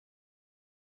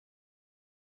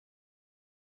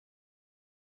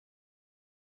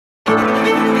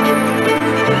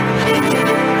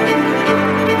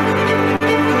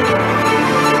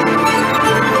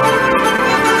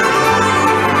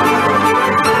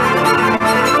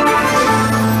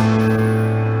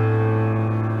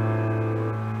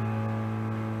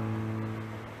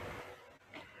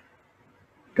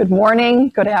Good morning,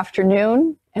 good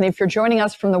afternoon, and if you're joining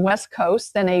us from the West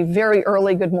Coast, then a very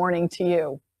early good morning to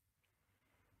you.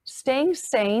 Staying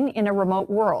sane in a remote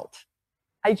world.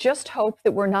 I just hope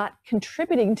that we're not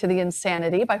contributing to the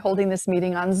insanity by holding this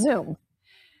meeting on Zoom.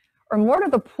 Or more to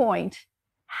the point,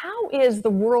 how is the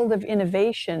world of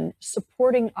innovation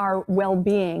supporting our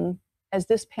well-being as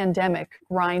this pandemic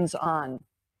grinds on?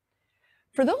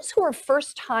 For those who are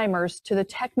first-timers to the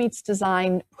Tech Meets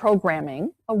Design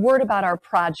programming, a word about our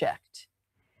project.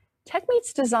 Tech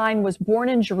Meets Design was born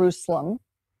in Jerusalem,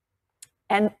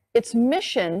 and its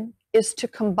mission is to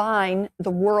combine the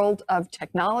world of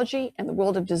technology and the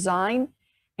world of design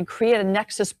and create a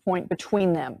nexus point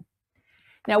between them.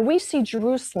 Now, we see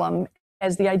Jerusalem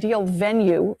as the ideal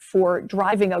venue for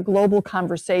driving a global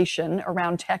conversation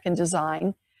around tech and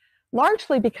design,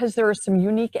 largely because there are some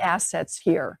unique assets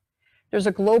here. There's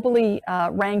a globally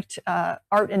ranked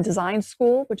art and design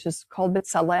school, which is called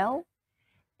bestselling,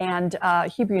 and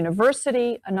Hebrew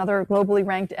University, another globally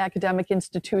ranked academic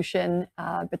institution,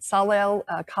 bestselling,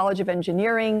 College of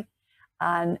Engineering,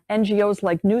 and NGOs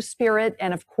like New Spirit,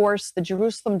 and of course, the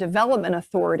Jerusalem Development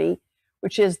Authority,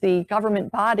 which is the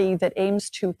government body that aims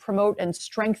to promote and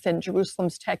strengthen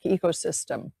Jerusalem's tech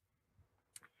ecosystem.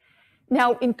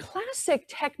 Now, in classic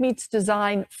Tech Meets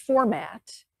Design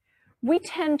format, we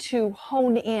tend to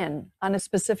hone in on a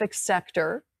specific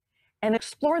sector and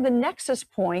explore the nexus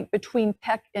point between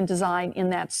tech and design in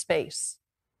that space.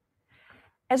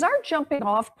 As our jumping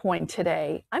off point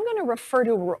today, I'm going to refer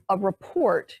to a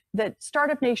report that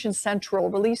Startup Nation Central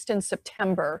released in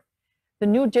September, The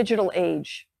New Digital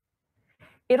Age.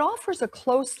 It offers a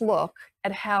close look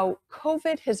at how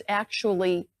COVID has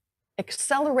actually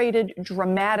accelerated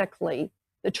dramatically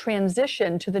the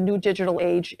transition to the new digital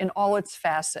age in all its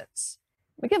facets.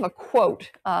 We give a quote,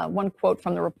 one quote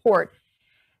from the report.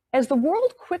 As the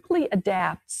world quickly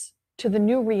adapts to the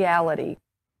new reality,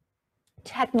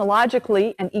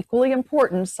 technologically and equally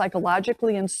important,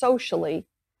 psychologically and socially,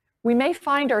 we may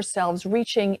find ourselves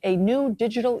reaching a new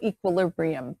digital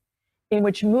equilibrium in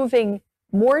which moving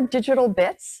more digital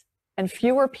bits and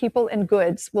fewer people and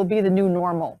goods will be the new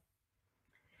normal.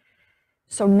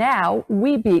 So now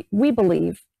we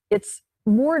believe it's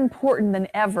more important than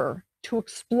ever to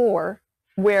explore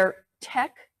where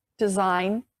tech,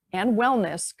 design, and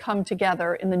wellness come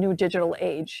together in the new digital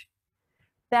age.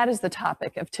 That is the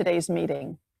topic of today's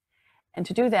meeting. And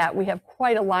to do that, we have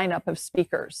quite a lineup of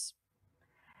speakers.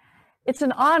 It's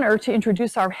an honor to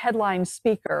introduce our headline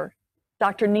speaker,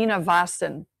 Dr. Nina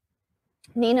Vasan.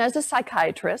 Nina is a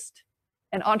psychiatrist,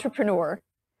 an entrepreneur,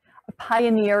 a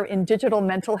pioneer in digital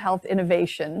mental health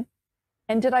innovation,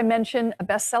 and did I mention a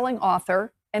best-selling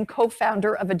author and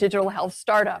co-founder of a digital health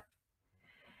startup.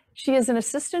 She is an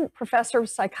assistant professor of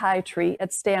psychiatry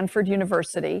at Stanford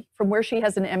University, from where she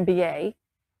has an MBA,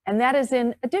 and that is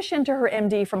in addition to her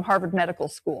MD from Harvard Medical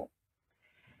School.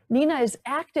 Nina is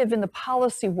active in the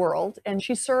policy world, and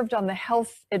she served on the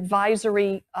Health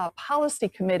Advisory Policy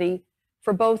Committee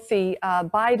for both the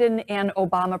Biden and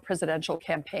Obama presidential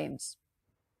campaigns.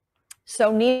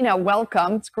 So Nina,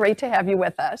 welcome. It's great to have you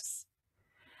with us.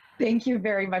 Thank you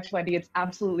very much, Wendy. It's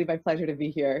absolutely my pleasure to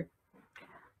be here.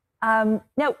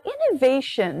 Now,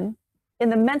 innovation in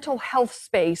the mental health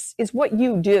space is what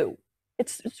you do.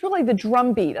 It's really the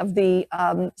drumbeat of the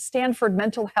Stanford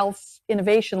Mental Health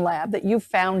Innovation Lab that you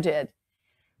founded.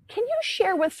 Can you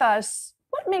share with us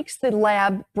what makes the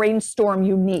lab Brainstorm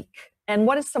unique, and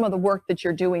what is some of the work that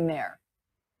you're doing there?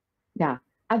 Yeah,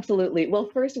 absolutely. Well,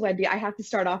 first, Wendy, I have to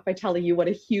start off by telling you what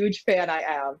a huge fan I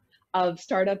am of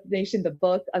Startup Nation, the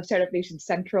book, of Startup Nation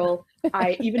Central.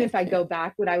 Even if I go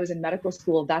back when I was in medical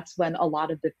school, that's when a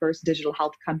lot of the first digital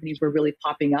health companies were really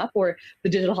popping up, or the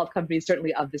digital health companies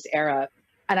certainly of this era.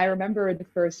 And I remember the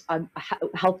first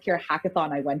healthcare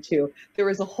hackathon I went to, there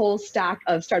was a whole stack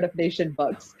of Startup Nation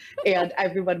books, and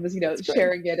everyone was,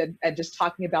 sharing it and just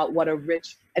talking about what a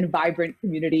rich and vibrant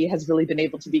community has really been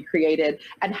able to be created,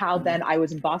 and how then I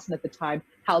was in Boston at the time,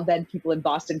 how then people in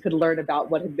Boston could learn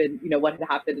about what had been, what had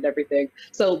happened and everything.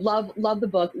 So love the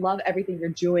book, love everything you're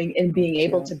doing in being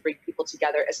able to bring people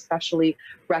together, especially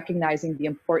recognizing the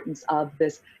importance of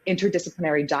this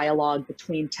interdisciplinary dialogue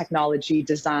between technology,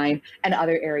 design, and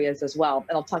other areas as well.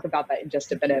 And I'll talk about that in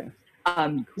just a minute.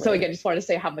 So again, just wanted to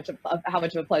say how much of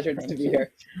a pleasure it is to be here.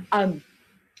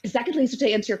 Secondly, so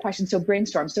to answer your question, so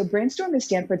Brainstorm. So Brainstorm is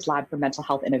Stanford's lab for mental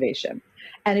health innovation.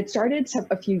 And it started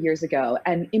a few years ago.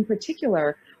 And in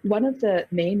particular, one of the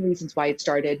main reasons why it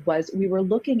started was we were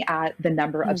looking at the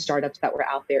number of startups that were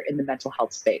out there in the mental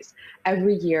health space.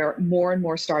 Every year, more and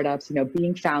more startups,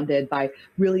 being founded by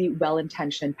really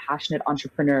well-intentioned, passionate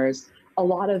entrepreneurs, a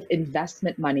lot of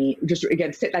investment money, just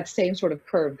again, that same sort of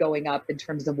curve going up in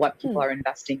terms of what people are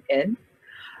investing in.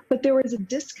 But there was a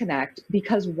disconnect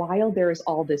because while there is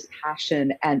all this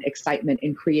passion and excitement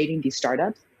in creating these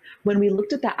startups, when we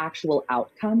looked at the actual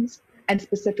outcomes and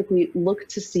specifically looked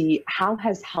to see how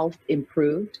has health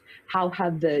improved, how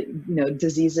have the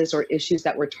diseases or issues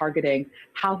that we're targeting,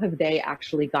 how have they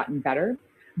actually gotten better,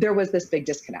 there was this big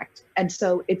disconnect. And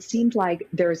so it seemed like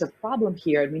there is a problem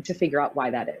here and we need to figure out why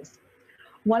that is.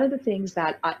 One of the things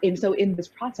that, in this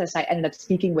process, I ended up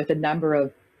speaking with a number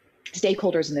of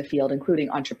stakeholders in the field, including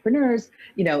entrepreneurs,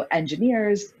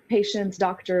 engineers, patients,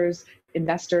 doctors,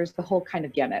 investors, the whole kind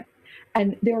of gamut.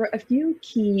 And there were a few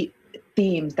key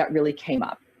themes that really came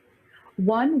up.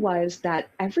 One was that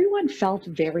everyone felt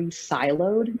very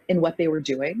siloed in what they were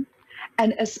doing,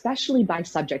 and especially by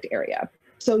subject area.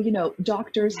 So,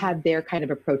 doctors had their kind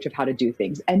of approach of how to do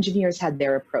things. Engineers had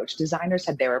their approach. Designers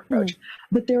had their approach.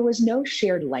 But there was no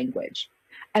shared language.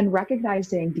 And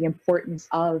recognizing the importance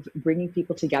of bringing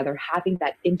people together, having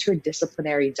that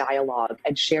interdisciplinary dialogue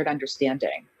and shared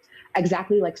understanding,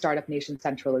 exactly like Startup Nation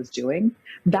Central is doing,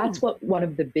 that's what one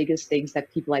of the biggest things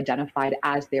that people identified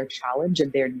as their challenge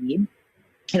and their need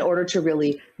in order to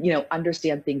really,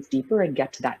 understand things deeper and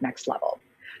get to that next level.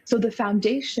 So the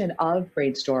foundation of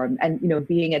Brainstorm and,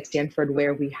 being at Stanford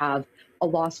where we have a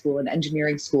law school, an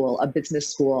engineering school, a business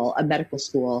school, a medical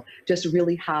school, just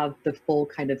really have the full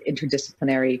kind of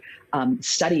interdisciplinary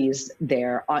studies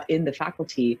there in the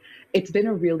faculty. It's been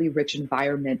a really rich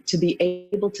environment to be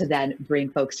able to then bring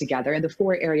folks together. And the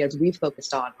 4 areas we've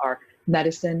focused on are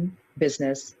medicine,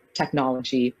 business,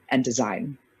 technology, and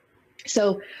design.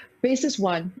 So basis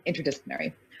 1,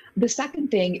 interdisciplinary. The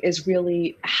second thing is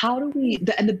really how do we,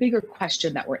 and the bigger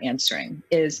question that we're answering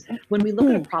is when we look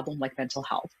at a problem like mental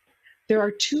health, there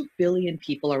are 2 billion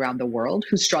people around the world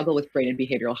who struggle with brain and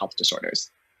behavioral health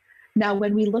disorders. Now,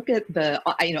 when we look at the,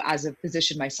 as a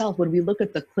physician myself, when we look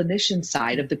at the clinician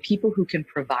side of the people who can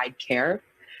provide care,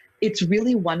 it's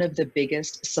really one of the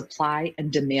biggest supply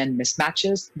and demand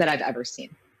mismatches that I've ever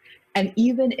seen. And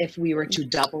even if we were to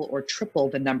double or triple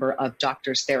the number of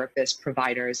doctors, therapists,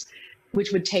 providers,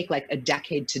 which would take like a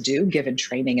decade to do, given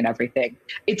training and everything,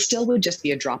 it still would just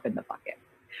be a drop in the bucket.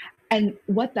 And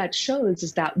what that shows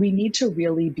is that we need to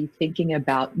really be thinking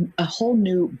about a whole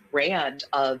new brand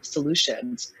of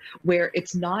solutions where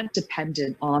it's not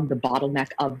dependent on the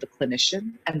bottleneck of the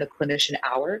clinician and the clinician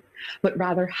hour, but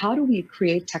rather how do we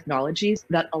create technologies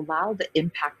that allow the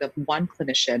impact of one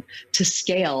clinician to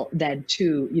scale then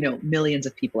to, millions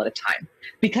of people at a time.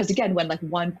 Because again, when like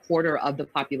 1/4 of the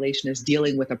population is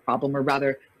dealing with a problem, or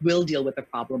rather will deal with a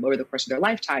problem over the course of their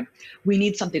lifetime, we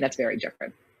need something that's very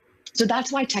different. So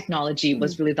that's why technology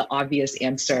was really the obvious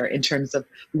answer in terms of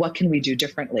what can we do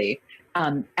differently.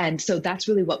 And so that's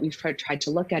really what we've tried to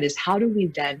look at is how do we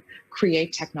then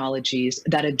create technologies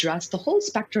that address the whole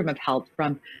spectrum of health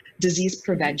from disease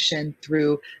prevention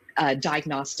through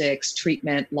diagnostics,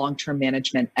 treatment, long-term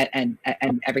management, and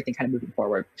everything kind of moving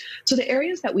forward. So the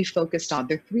areas that we focused on,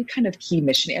 there are 3 kind of key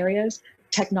mission areas: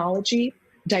 technology,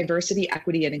 diversity,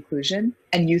 equity, and inclusion,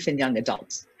 and youth and young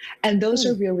adults. And those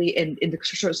are really in the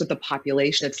terms of the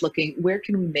population. It's looking, where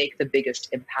can we make the biggest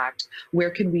impact? Where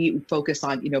can we focus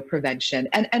on, prevention?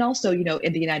 And also,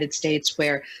 in the United States,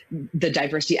 where the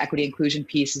diversity, equity, inclusion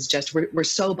piece is just, we're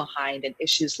so behind, and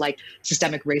issues like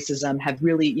systemic racism have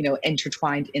really,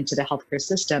 intertwined into the healthcare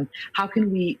system. How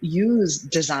can we use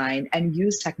design and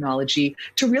use technology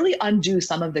to really undo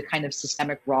some of the kind of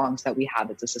systemic wrongs that we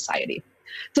have as a society?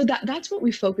 So that's what we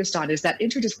focused on, is that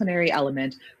interdisciplinary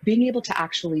element, being able to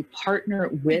actually partner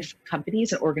with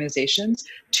companies and organizations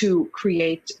to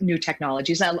create new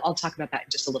technologies. I'll talk about that in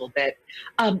just a little bit.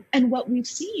 And what we've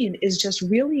seen is just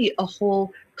really a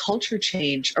whole culture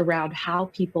change around how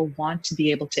people want to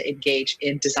be able to engage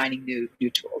in designing new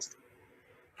tools.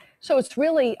 So it's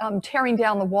really tearing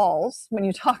down the walls when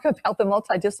you talk about the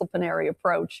multidisciplinary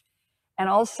approach, and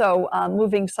also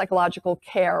moving psychological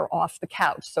care off the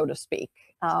couch, so to speak.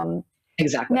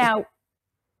 Exactly. Now,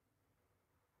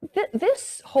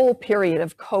 this whole period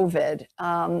of COVID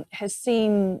has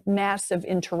seen massive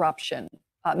interruption,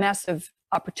 massive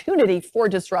opportunity for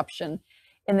disruption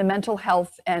in the mental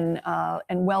health and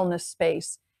wellness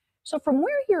space. So from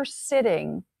where you're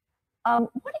sitting, what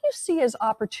do you see as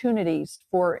opportunities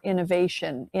for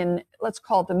innovation in, let's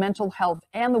call it, the mental health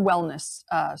and the wellness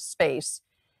space?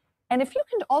 And if you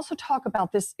can also talk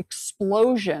about this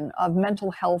explosion of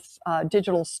mental health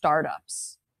digital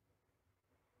startups.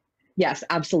 Yes,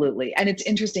 absolutely. And it's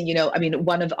interesting, I mean,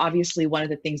 obviously one of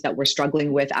the things that we're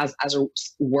struggling with as a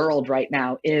world right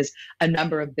now is a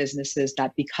number of businesses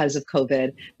that because of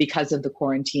COVID, because of the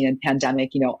quarantine and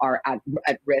pandemic, are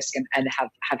at risk and have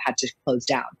had to close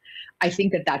down. I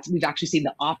think we've actually seen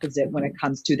the opposite when it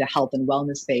comes to the health and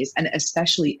wellness space, and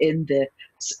especially in the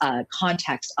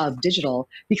context of digital,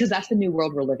 because that's the new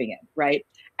world we're living in, right?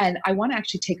 And I want to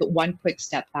actually take one quick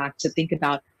step back to think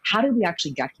about how did we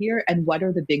actually get here and what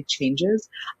are the big changes?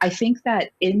 I think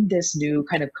that in this new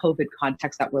kind of COVID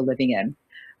context that we're living in,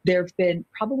 there have been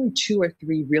probably 2 or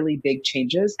 3 really big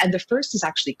changes. And the first is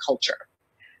actually culture.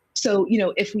 So,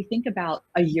 if we think about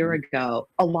a year ago,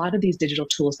 a lot of these digital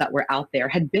tools that were out there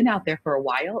had been out there for a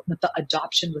while, but the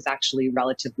adoption was actually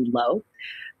relatively low.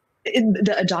 In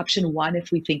the adoption one,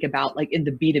 if we think about like in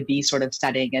the B2B sort of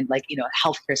setting and like,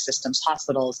 healthcare systems,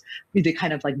 hospitals, the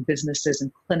kind of like businesses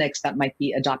and clinics that might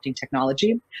be adopting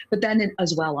technology, but then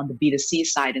as well on the B2C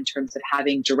side in terms of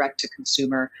having direct to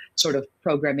consumer sort of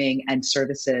programming and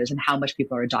services and how much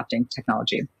people are adopting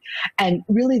technology. And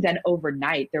really then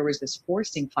overnight, there was this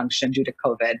forcing function due to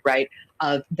COVID, right?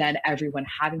 Of then everyone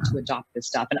having to adopt this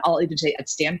stuff. And I'll even say at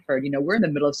Stanford, we're in the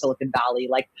middle of Silicon Valley,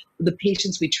 like the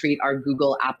patients we treat are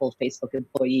Google, Apple, Facebook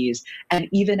employees. And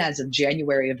even as of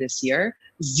January of this year,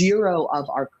 0 of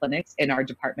our clinics in our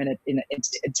department in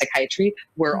psychiatry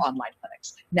were online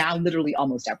clinics. Now, literally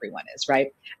almost everyone is, right?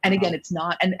 And again, it's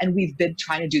not, and we've been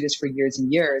trying to do this for years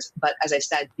and years, but as I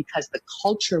said, because the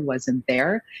culture wasn't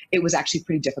there, it was actually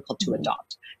pretty difficult to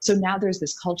adopt. So now there's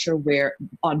this culture where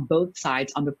on both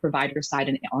sides, on the provider side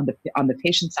and on the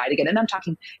patient side, again, and I'm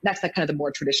talking, that's like kind of the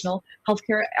more traditional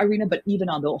healthcare arena, but even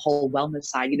on the whole wellness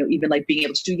side, even like being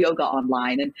able to do yoga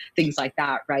online and things like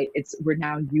that, right? We're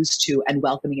now used to and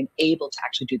welcoming and able to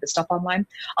actually do this stuff online.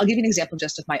 I'll give you an example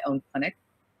just of my own clinic.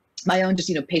 My own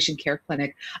just, patient care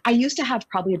clinic. I used to have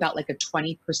probably about like a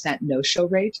 20% no-show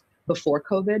rate before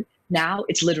COVID. Now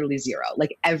it's literally 0.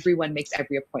 Like everyone makes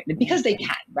every appointment because they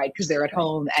can, right? Because they're at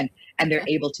home and they're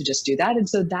able to just do that. And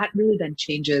so that really then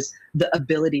changes the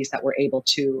abilities that we're able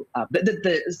to,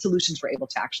 the solutions we're able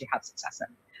to actually have success in.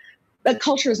 But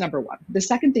culture is number one. The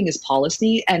second thing is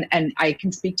policy. And I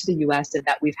can speak to the US in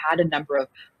that we've had a number of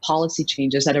policy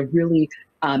changes that have really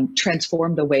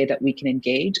transformed the way that we can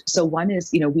engage. So one is,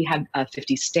 we have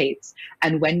 50 states.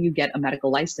 And when you get a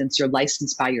medical license, you're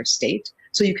licensed by your state.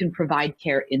 So you can provide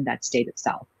care in that state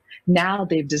itself. Now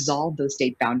they've dissolved those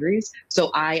state boundaries. So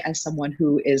I, as someone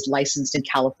who is licensed in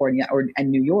California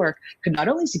and New York, could not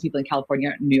only see people in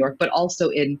California and New York, but also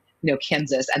in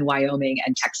Kansas and Wyoming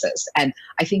and Texas. And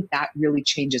I think that really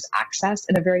changes access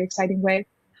in a very exciting way.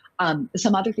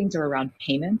 Some other things are around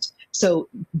payment. So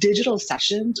digital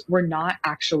sessions were not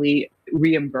actually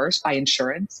reimbursed by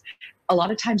insurance. A lot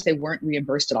of times they weren't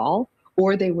reimbursed at all,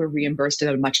 or they were reimbursed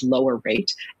at a much lower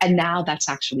rate. And now that's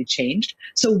actually changed.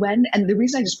 So and the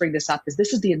reason I just bring this up is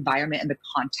this is the environment and the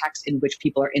context in which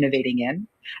people are innovating in.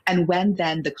 And when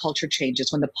then the culture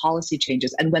changes, when the policy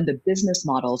changes, and when the business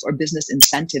models or business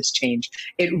incentives change,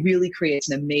 it really creates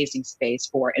an amazing space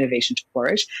for innovation to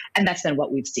flourish. And that's then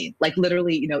what we've seen. Like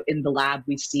literally, in the lab,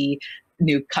 we see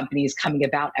new companies coming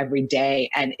about every day.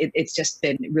 And it's just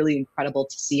been really incredible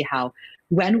to see how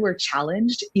when we're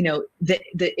challenged,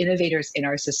 the innovators in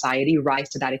our society rise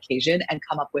to that occasion and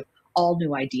come up with all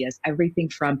new ideas, everything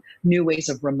from new ways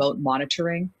of remote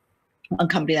monitoring. A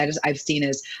company that I've seen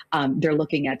is they're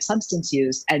looking at substance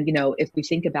use. And, if we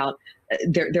think about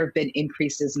there have been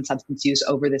increases in substance use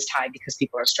over this time because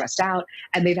people are stressed out.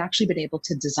 And they've actually been able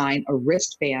to design a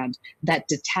wristband that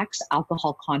detects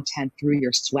alcohol content through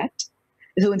your sweat.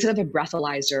 So instead of a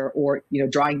breathalyzer or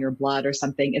drawing your blood or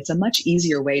something, it's a much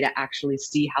easier way to actually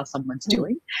see how someone's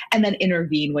doing and then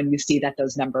intervene when you see that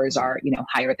those numbers are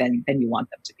higher than you want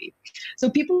them to be. So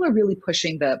people are really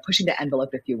pushing the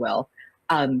envelope, if you will.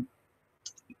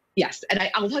 Yes, and I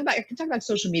can talk about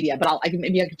social media, but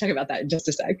maybe I can talk about that in just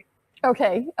a sec.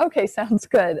 Okay, sounds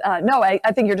good. No,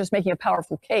 I think you're just making a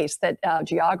powerful case that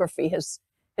geography has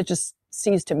just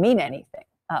ceased to mean anything.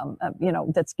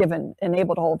 That's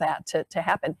enabled all that to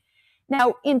happen.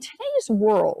 Now, in today's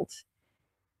world,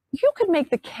 you could make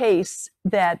the case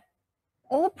that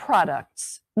all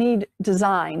products need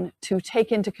design to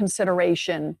take into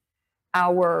consideration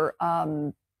our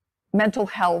mental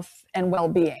health and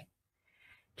well-being.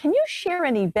 Can you share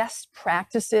any best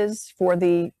practices for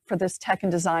this tech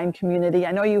and design community?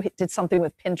 I know you did something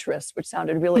with Pinterest, which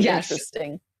sounded really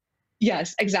interesting.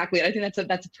 Yes, exactly. And I think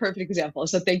that's a perfect example.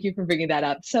 So thank you for bringing that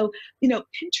up. So,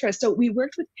 Pinterest. So we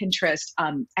worked with Pinterest,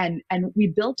 and we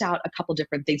built out a couple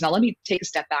different things. Now, let me take a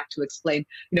step back to explain,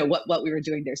 what we were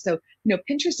doing there. So,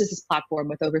 Pinterest is this platform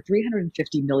with over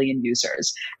 350 million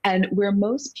users, and where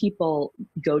most people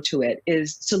go to it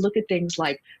is to look at things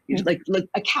like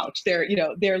a couch.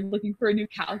 They're looking for a new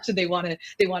couch, and they want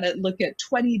to look at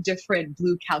 20 different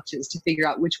blue couches to figure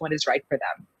out which one is right for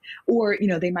them. Or,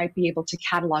 they might be able to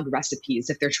catalog recipes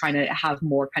if they're trying to have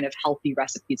more kind of healthy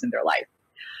recipes in their life.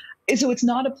 And so it's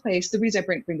not a place, the reason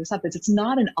I bring this up is it's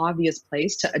not an obvious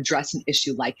place to address an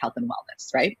issue like health and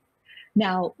wellness, right?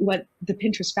 Now, what the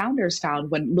Pinterest founders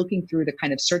found when looking through the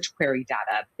kind of search query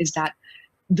data is that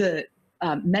the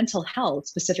mental health,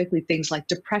 specifically things like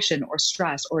depression or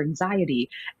stress or anxiety,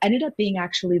 ended up being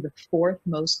actually the fourth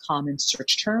most common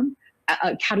search term,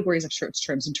 categories of search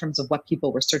terms in terms of what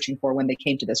people were searching for when they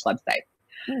came to this website.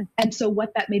 And so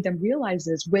what that made them realize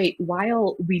is, wait,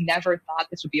 while we never thought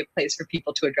this would be a place for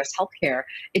people to address healthcare,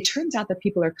 it turns out that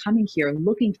people are coming here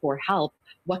looking for help.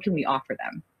 What can we offer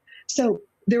them? So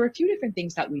there were a few different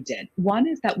things that we did. One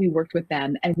is that we worked with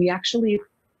them and we actually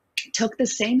took the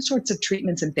same sorts of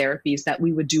treatments and therapies that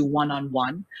we would do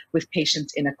one-on-one with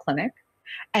patients in a clinic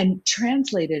and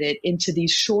translated it into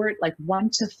these short, like 1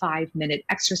 to 5 minute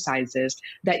exercises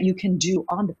that you can do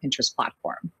on the Pinterest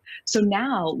platform. So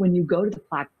now when you go to the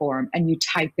platform and you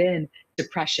type in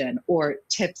depression or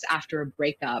tips after a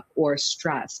breakup or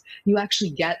stress, you actually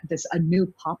get a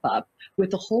new pop-up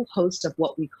with a whole host of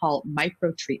what we call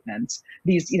micro treatments,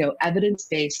 these,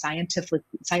 evidence-based,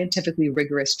 scientifically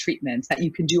rigorous treatments that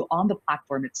you can do on the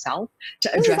platform itself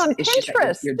to address the issues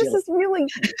that you're dealing with. This is really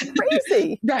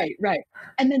crazy. Right.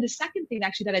 And then the second thing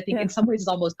actually that I think in some ways is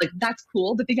almost like, that's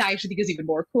cool. The thing I actually think is even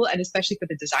more cool, and especially for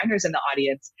the designers in the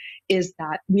audience, is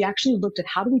that we actually looked at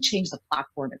how do we change the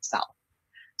platform itself.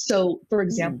 So, for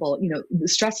example,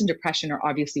 stress and depression are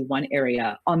obviously one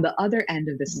area. On the other end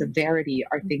of the severity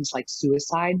are things like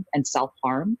suicide and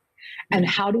self-harm. And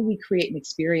how do we create an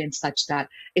experience such that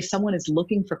if someone is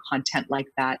looking for content like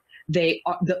that, they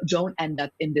don't end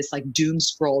up in this like doom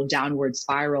scroll downward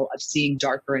spiral of seeing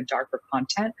darker and darker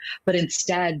content, but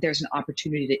instead there's an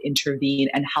opportunity to intervene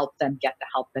and help them get the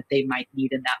help that they might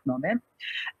need in that moment.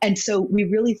 And so we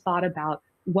really thought about,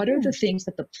 what are the things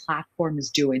that the platform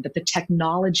is doing, that the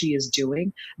technology is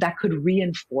doing that could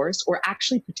reinforce or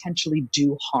actually potentially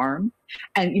do harm?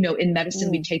 And, in medicine,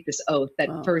 we take this oath that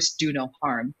first do no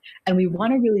harm. And we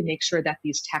want to really make sure that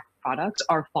these tech products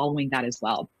are following that as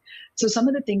well. So some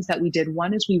of the things that we did,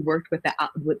 one is we worked with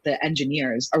the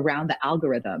engineers around the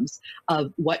algorithms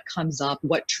of what comes up,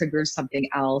 what triggers something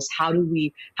else, how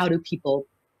do people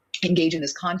engage in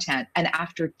this content. And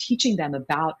after teaching them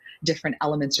about different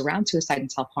elements around suicide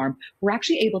and self-harm, we're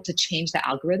actually able to change the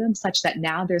algorithm such that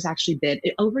now there's actually been,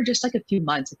 over just like a few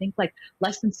months, I think like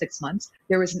less than 6 months,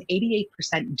 there was an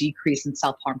 88% decrease in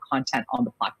self-harm content on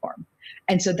the platform.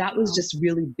 And so that was just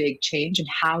really big change in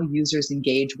how users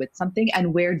engage with something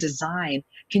and where design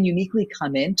can uniquely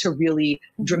come in to really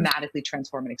dramatically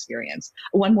transform an experience.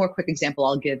 One more quick example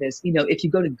I'll give is, if you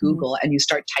go to Google and you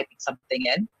start typing something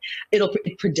in,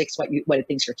 it predicts what it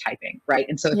thinks you're typing, right?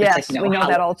 And so if yes, it's like, we know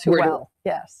that all too well.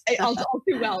 Yes. All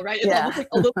too well, right? It's almost like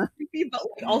a little creepy, but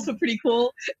also pretty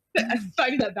cool,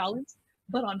 finding that balance.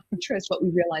 But on Pinterest, what we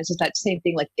realize is that same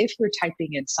thing, like if you're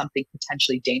typing in something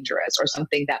potentially dangerous or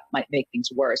something that might make things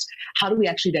worse, how do we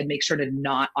actually then make sure to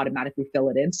not automatically fill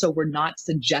it in? So we're not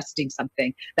suggesting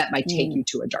something that might take you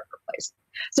to a darker place.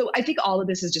 So I think all of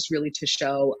this is just really to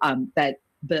show that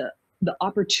the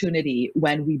opportunity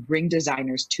when we bring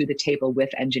designers to the table with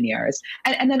engineers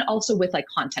and then also with like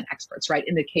content experts, right?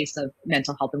 In the case of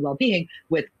mental health and well-being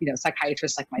with,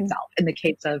 psychiatrists like myself, in the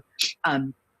case of,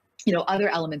 other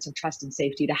elements of trust and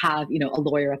safety, to have, a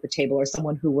lawyer at the table or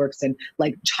someone who works in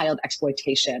like child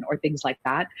exploitation or things like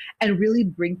that, and really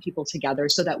bring people together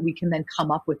so that we can then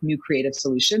come up with new creative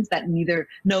solutions that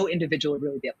no individual would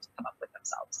really be able to come up with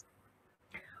themselves.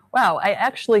 Wow. I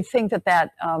actually think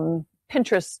that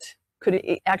Pinterest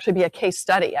could actually be a case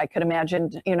study. I could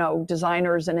imagine,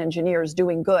 designers and engineers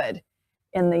doing good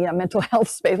in the mental health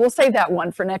space. We'll save that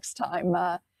one for next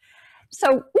time.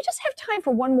 So we just have time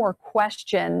for one more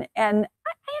question. And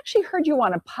I actually heard you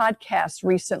on a podcast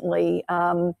recently,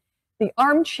 The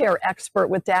Armchair Expert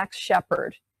with Dax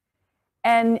Shepard.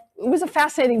 And it was a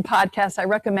fascinating podcast. I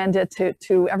recommend it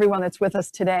to everyone that's with us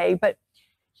today. But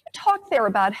you talked there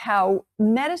about how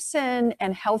medicine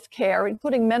and healthcare,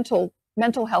 including mental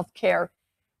health care,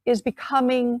 is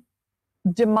becoming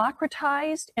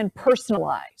democratized and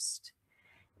personalized.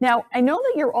 Now, I know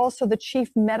that you're also the chief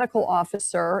medical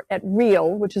officer at Real,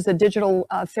 which is a digital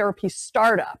therapy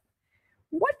startup.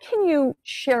 What can you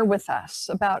share with us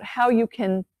about how you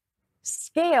can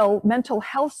scale mental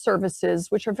health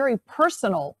services, which are very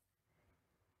personal,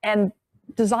 and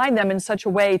design them in such a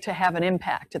way to have an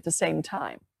impact at the same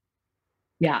time?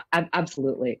 Yeah,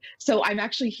 absolutely. So I'm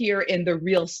actually here in the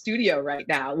real studio right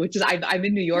now, which is I'm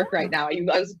in New York right Yeah.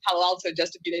 now. I was in Palo Alto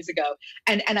just a few days ago,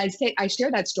 and I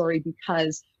share that story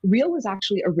because Real was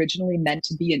actually originally meant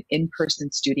to be an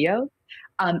in-person studio.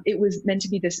 It was meant to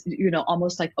be this,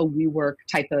 almost like a WeWork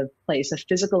type of place, a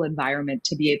physical environment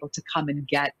to be able to come and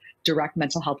get direct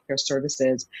mental health care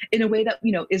services in a way that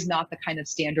is not the kind of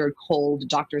standard cold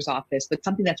doctor's office, but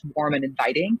something that's warm and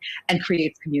inviting and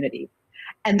creates community.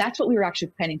 And that's what we were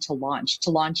actually planning to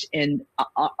launch in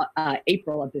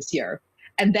April of this year.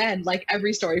 And then, like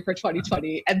every story for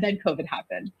 2020, and then COVID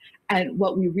happened. And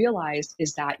what we realized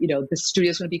is that, the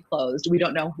studio's going to be closed. We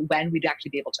don't know when we'd actually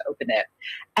be able to open it.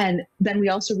 And then we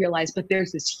also realized, but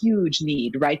there's this huge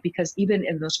need, right? Because even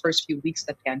in those first few weeks of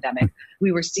the pandemic,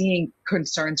 we were seeing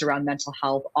concerns around mental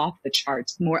health off the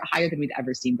charts, more higher than we'd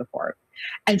ever seen before.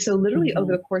 And so literally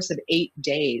over the course of 8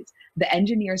 days, the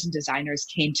engineers and designers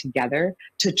came together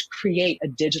to create a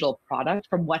digital product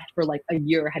from what for like a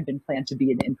year had been planned to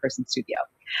be an in-person studio.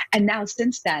 And now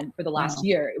since then, for the last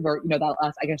year, or that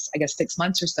last, I guess 6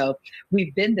 months or so,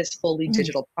 we've been this fully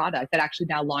digital product that actually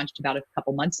now launched about a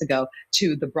couple months ago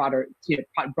to the broader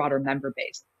member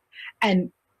base.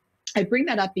 And I bring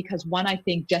that up because one, I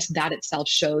think just that itself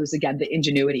shows again the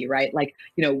ingenuity, right? Like,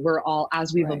 we're all,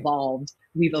 as we've evolved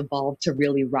to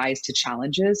really rise to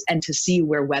challenges and to see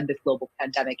where when this global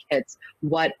pandemic hits,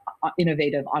 what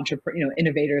innovators,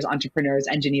 entrepreneurs,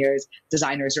 engineers,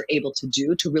 designers are able to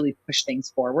do to really push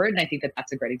things forward. And I think that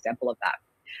that's a great example of that.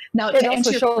 Now, it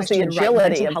also shows the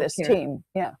agility of this team.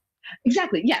 Yeah.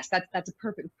 Exactly. Yes, that's a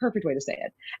perfect way to say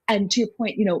it. And to your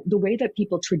point, the way that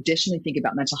people traditionally think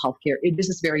about mental health care, it is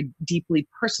this very deeply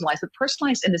personalized, but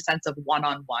personalized in the sense of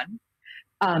one-on-one,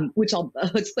 which I'll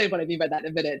explain what I mean by that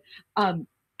in a minute.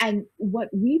 And what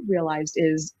we've realized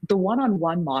is the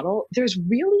one-on-one model, there's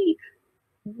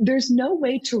no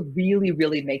way to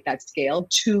really make that scale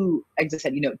to, as I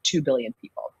said, 2 billion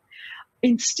people.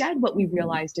 Instead, what we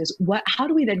realized is how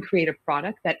do we then create a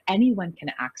product that anyone can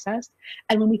access?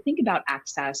 And when we think about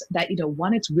access, that,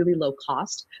 one, it's really low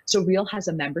cost. So Real has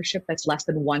a membership that's less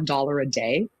than $1 a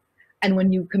day. And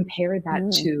when you compare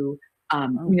that to,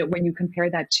 when you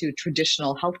compare that to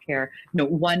traditional healthcare,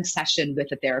 one session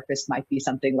with a therapist might be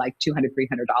something like $200,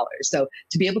 $300. So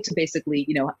to be able to basically,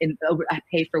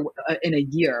 pay for in a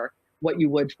year what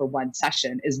you would for one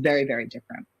session is very, very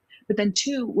different. But then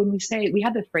two, when we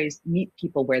have the phrase meet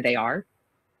people where they are.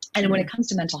 And when it comes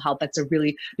to mental health, that's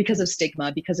because of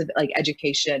stigma, because of like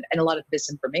education and a lot of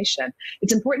misinformation,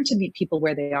 it's important to meet people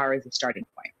where they are as a starting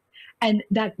point. And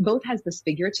that both has this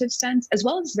figurative sense as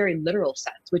well as very literal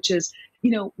sense, which is,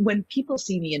 when people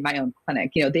see me in my own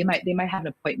clinic, they might have an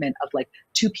appointment of like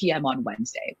 2 p.m. on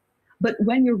Wednesday. But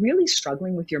when you're really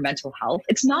struggling with your mental health,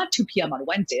 it's not 2 p.m. on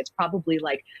Wednesday. It's probably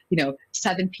like,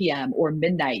 7 p.m. or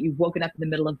midnight. You've woken up in the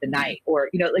middle of the night or,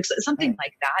 like something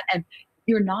like that. And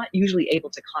you're not usually able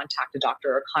to contact a doctor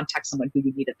or contact someone who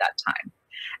you need at that time.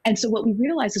 And so what we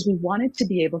realized is we wanted to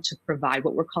be able to provide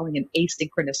what we're calling an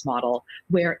asynchronous model,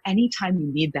 where anytime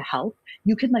you need the help,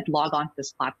 you can like log onto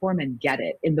this platform and get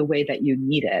it in the way that you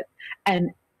need it. And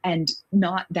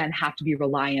not then have to be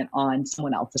reliant on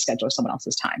someone else to schedule someone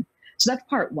else's time. So that's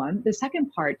part one. The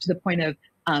second part, to the point of,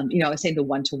 I was saying the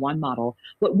one-to-one model,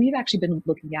 what we've actually been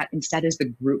looking at instead is the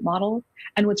group model.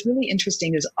 And what's really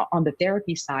interesting is on the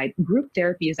therapy side, group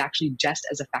therapy is actually just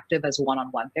as effective as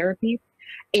one-on-one therapy.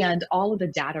 And all of the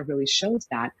data really shows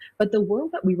that. But the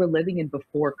world that we were living in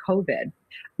before COVID,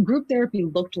 group therapy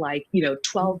looked like,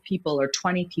 12 people or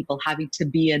 20 people having to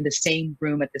be in the same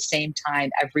room at the same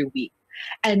time every week.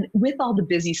 And with all the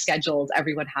busy schedules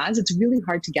everyone has, it's really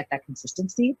hard to get that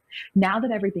consistency. Now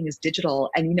that everything is digital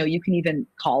and, you can even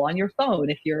call on your phone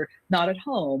if you're not at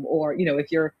home or,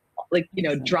 if you're like,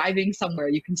 driving somewhere,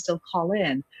 you can still call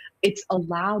in. It's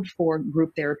allowed for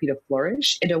group therapy to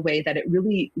flourish in a way that it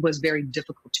really was very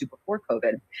difficult to before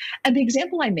COVID. And the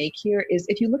example I make here is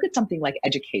if you look at something like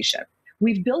education,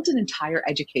 we've built an entire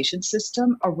education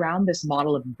system around this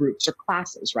model of groups or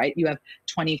classes, right? You have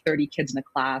 20, 30 kids in a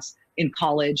class. In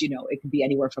college, it could be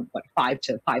anywhere from 5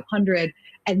 to 500.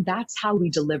 And that's how we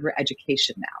deliver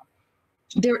education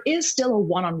now. There is still a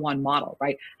one-on-one model,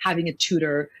 right? Having a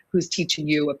tutor who's teaching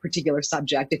you a particular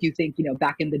subject. If you think,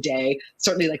 back in the day,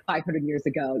 certainly like 500 years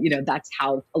ago, that's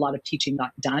how a lot of teaching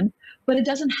got done. But it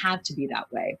doesn't have to be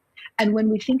that way. And when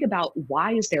we think about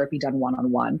why is therapy done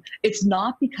one-on-one, it's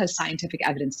not because scientific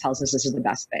evidence tells us this is the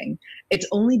best thing. It's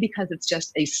only because it's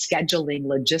just a scheduling,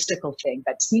 logistical thing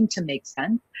that seemed to make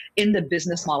sense in the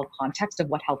business model context of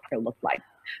what healthcare looked like.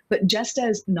 But just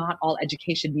as not all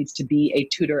education needs to be a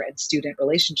tutor and student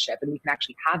relationship, and we can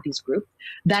actually have these groups,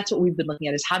 that's what we've been looking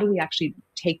at, is how do we actually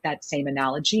take that same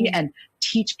analogy and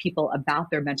teach people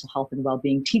about their mental health and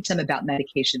well-being, teach them about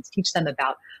medications, teach them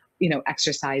about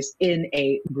exercise in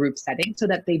a group setting so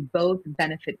that they both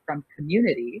benefit from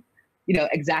community,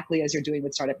 exactly as you're doing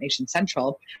with Startup Nation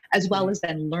Central, as well as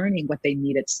then learning what they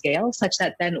need at scale, such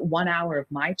that then 1 hour of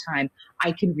my time,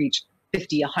 I can reach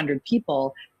 50, 100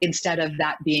 people instead of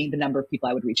that being the number of people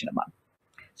I would reach in a month.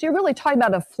 So you're really talking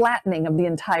about a flattening of the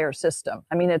entire system.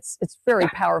 I mean, it's very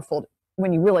powerful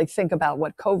when you really think about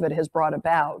what COVID has brought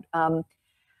about.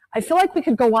 I feel like we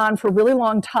could go on for a really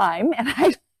long time, and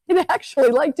I'd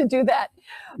actually like to do that.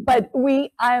 But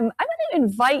I'm going to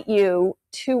invite you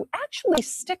to actually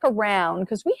stick around,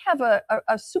 because we have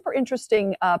a super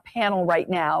interesting panel right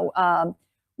now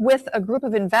with a group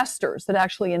of investors that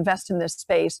actually invest in this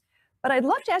space. But I'd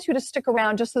love to ask you to stick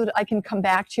around just so that I can come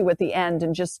back to you at the end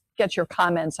and just get your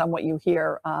comments on what you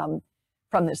hear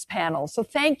from this panel. So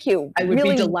thank you. I would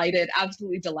be delighted,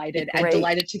 absolutely delighted, and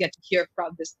delighted to get to hear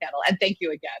from this panel. And thank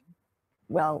you again.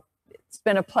 Well, it's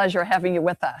been a pleasure having you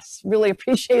with us. Really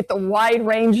appreciate the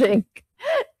wide-ranging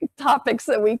topics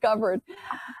that we covered.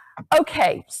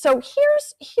 Okay, so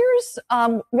here's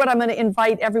what I'm going to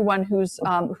invite everyone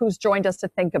who's joined us to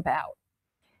think about.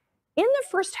 In the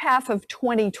first half of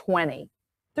 2020,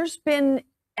 there's been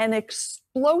an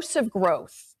explosive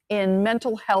growth in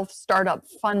mental health startup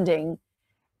funding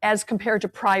as compared to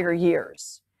prior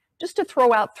years. Just to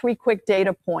throw out 3 quick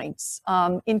data points,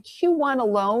 in Q1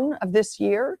 alone of this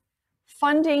year,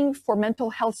 funding for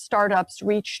mental health startups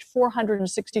reached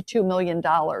 $462 million,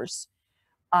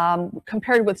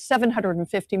 compared with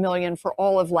 $750 million for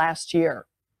all of last year.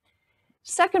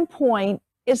 Second point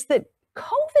is that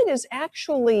COVID is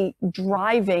actually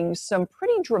driving some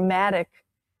pretty dramatic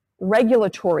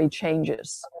regulatory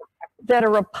changes that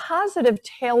are a positive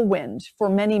tailwind for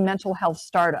many mental health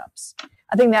startups.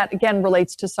 I think that, again,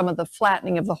 relates to some of the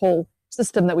flattening of the whole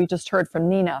system that we just heard from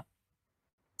Nina.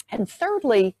 And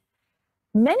thirdly,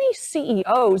 many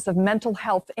CEOs of mental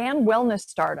health and wellness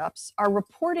startups are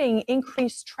reporting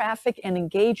increased traffic and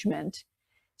engagement,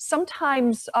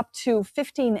 sometimes up to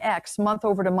 15x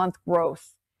month-over-month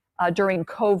growth during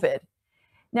COVID.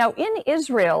 Now, in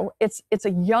Israel, it's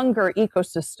a younger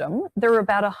ecosystem. There are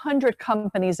about 100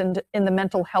 companies in the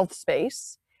mental health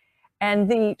space. And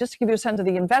just to give you a sense of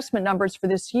the investment numbers for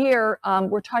this year,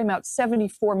 we're talking about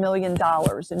 $74 million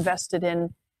invested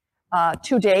in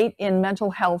to date in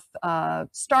mental health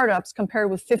startups,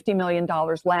 compared with $50 million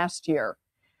last year.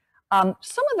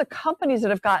 Some of the companies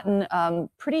that have gotten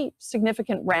pretty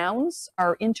significant rounds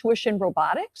are Intuition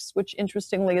Robotics, which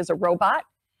interestingly is a robot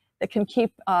that can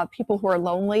keep people who are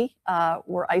lonely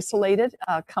or isolated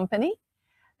company.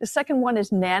 The second one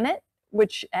is Nanit,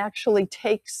 which actually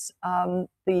takes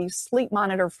the sleep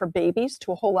monitor for babies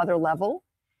to a whole other level.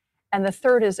 And the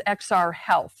third is XR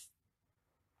Health.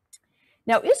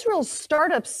 Now, Israel's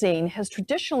startup scene has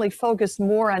traditionally focused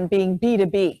more on being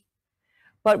B2B.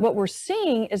 But what we're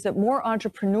seeing is that more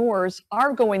entrepreneurs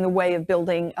are going the way of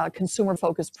building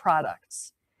consumer-focused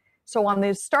products. So on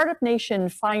the Startup Nation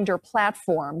Finder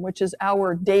platform, which is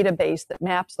our database that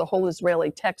maps the whole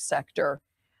Israeli tech sector,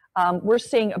 we're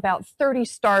seeing about 30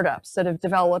 startups that have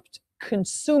developed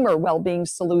consumer well-being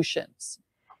solutions.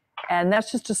 And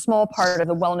that's just a small part of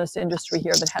the wellness industry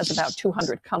here that has about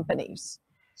 200 companies.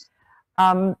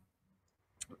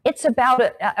 It's about,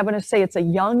 I want to say it's a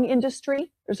young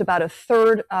industry. There's about a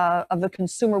third of the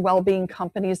consumer well-being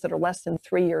companies that are less than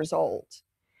 3 years old.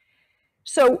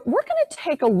 So we're going to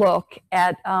take a look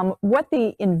at what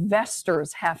the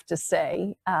investors have to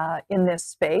say in this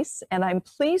space. And I'm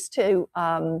pleased to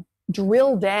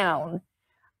drill down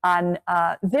on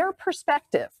their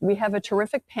perspective. We have a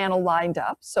terrific panel lined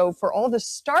up. So for all the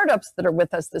startups that are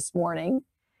with us this morning,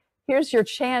 here's your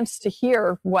chance to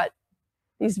hear what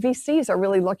these VCs are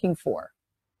really looking for.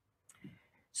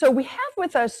 So we have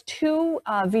with us 2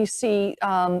 VC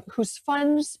whose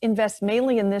funds invest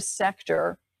mainly in this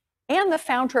sector, and the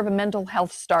founder of a mental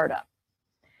health startup.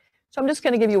 So I'm just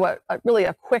going to give you really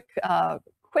a quick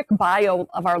bio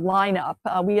of our lineup.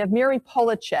 We have Mary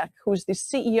Polacek, who's the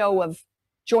CEO of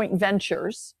Joy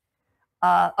Ventures.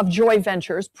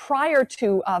 Prior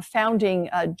to founding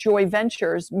Joy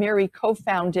Ventures, Mary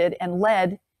co-founded and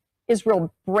led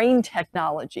Israel Brain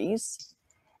Technologies.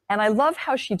 And I love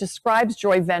how she describes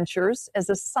Joy Ventures as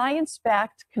a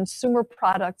science-backed consumer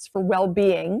products for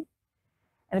well-being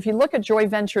And if you look at Joy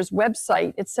Ventures'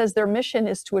 website, it says their mission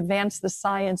is to advance the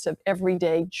science of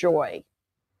everyday joy.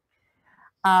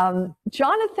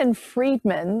 Jonathan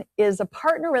Friedman is a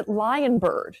partner at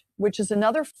Lionbird, which is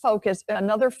another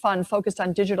fund focused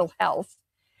on digital health.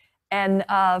 And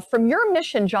from your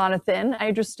mission, Jonathan, I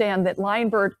understand that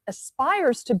Lionbird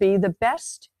aspires to be the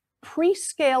best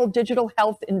pre-scale digital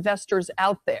health investors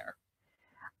out there.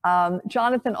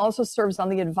 Jonathan also serves on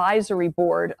the advisory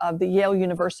board of the Yale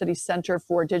University Center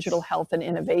for Digital Health and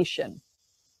Innovation.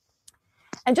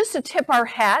 And just to tip our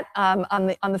hat on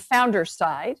the founder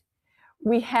side,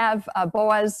 we have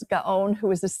Boaz Gaon, who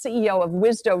is the CEO of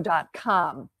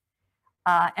Wisdo.com.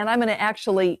 And I'm going to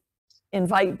actually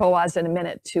invite Boaz in a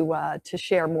minute to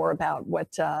share more about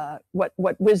what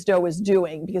Wisdo is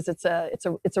doing, because it's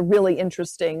a really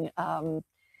interesting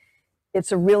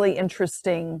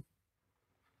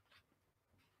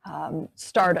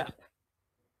startup,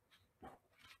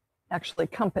 actually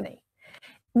company.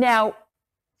 Now,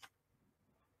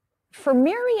 for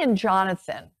Mary and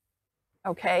Jonathan,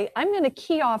 okay, I'm going to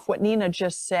key off what Nina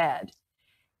just said,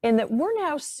 in that we're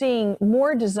now seeing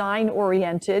more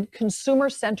design-oriented,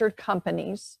 consumer-centered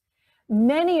companies,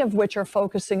 many of which are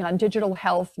focusing on digital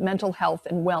health, mental health,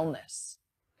 and wellness.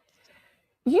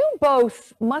 You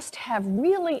both must have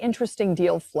really interesting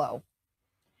deal flow.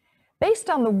 Based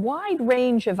on the wide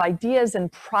range of ideas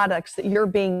and products that you're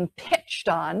being pitched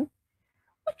on,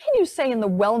 what can you say in the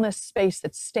wellness space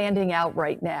that's standing out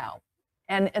right now?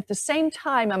 And at the same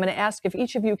time, I'm going to ask if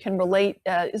each of you can relate,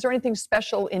 is there anything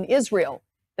special in Israel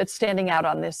that's standing out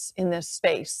in this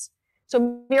space?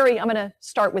 So Mary, I'm going to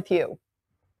start with you.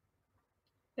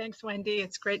 Thanks, Wendy.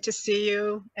 It's great to see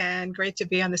you and great to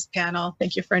be on this panel.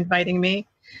 Thank you for inviting me.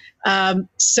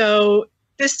 So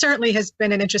this certainly has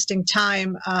been an interesting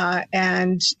time,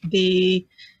 and the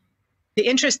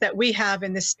interest that we have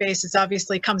in this space is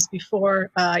obviously comes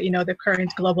before the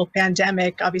current global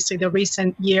pandemic. Obviously, the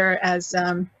recent year, as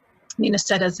Nina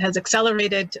said, has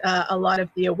accelerated a lot of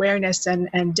the awareness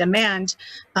and demand.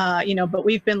 But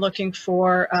we've been looking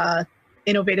for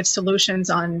innovative solutions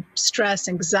on stress,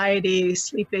 anxiety,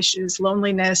 sleep issues,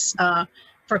 loneliness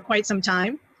for quite some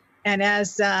time. And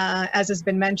as has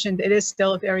been mentioned, it is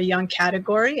still a very young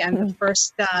category, and the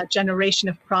first generation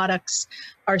of products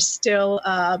are still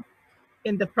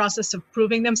in the process of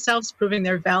proving themselves, proving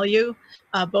their value,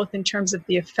 both in terms of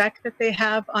the effect that they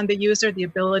have on the user, the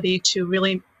ability to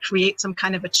really create some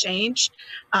kind of a change,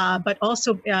 but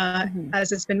also,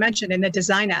 as has been mentioned, in the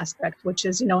design aspect, which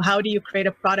is, how do you create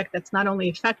a product that's not only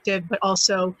effective, but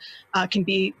also can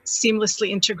be seamlessly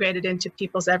integrated into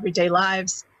people's everyday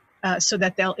lives, so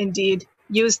that they'll indeed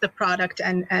use the product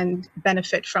and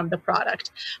benefit from the product.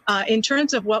 In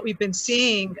terms of what we've been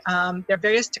seeing, there are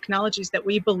various technologies that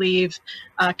we believe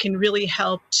can really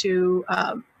help to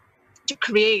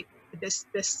create this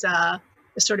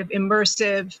sort of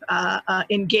immersive,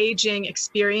 engaging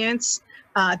experience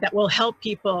that will help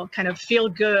people kind of feel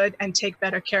good and take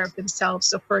better care of themselves.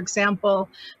 So, for example,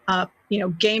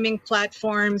 gaming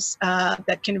platforms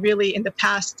that can really, in the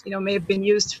past, may have been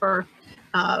used for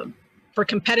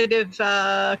competitive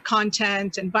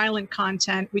content and violent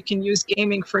content. We can use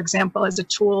gaming, for example, as a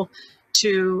tool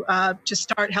to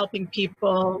start helping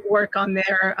people work on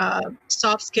their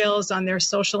soft skills, on their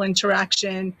social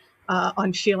interaction,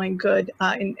 on feeling good,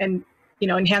 and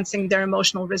enhancing their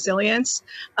emotional resilience.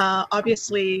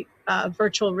 Obviously,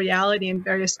 virtual reality and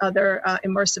various other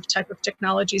immersive type of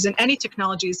technologies, and any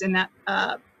technologies in that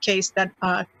case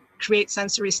that create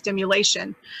sensory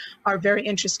stimulation, are very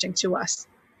interesting to us.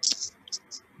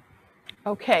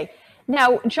 Okay.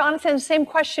 Now, Jonathan, same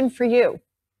question for you.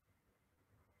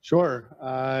 Sure.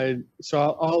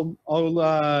 So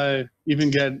I'll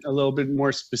even get a little bit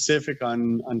more specific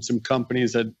on some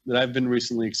companies that I've been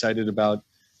recently excited about.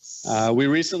 We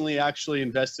recently actually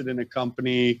invested in a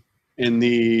company in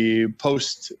the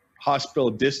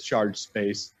post-hospital discharge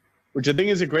space, which I think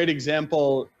is a great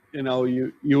example.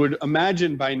 You would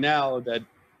imagine by now that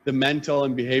the mental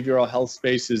and behavioral health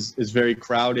space is very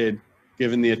crowded,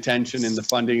 given the attention and the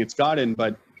funding it's gotten.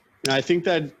 But I think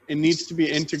that it needs to be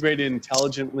integrated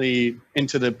intelligently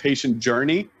into the patient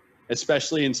journey,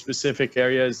 especially in specific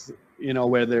areas,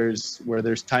 where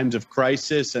there's times of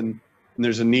crisis and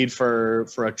there's a need for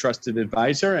a trusted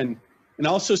advisor, and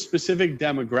also specific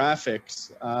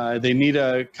demographics. They need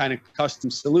a kind of custom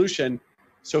solution.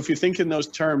 So if you think in those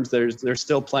terms, there's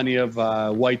still plenty of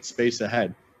white space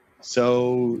ahead.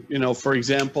 So, for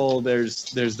example, there's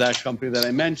that company that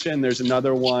I mentioned. There's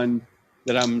another one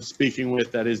that I'm speaking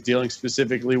with that is dealing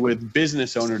specifically with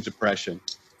business owner depression.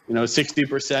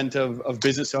 60% of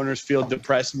business owners feel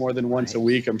depressed more than once a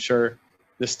week. I'm sure,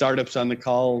 the startups on the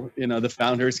call, the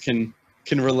founders can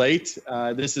relate.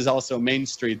 This is also Main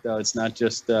Street, though. It's not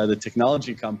just the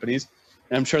technology companies.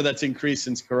 And I'm sure that's increased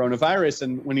since coronavirus.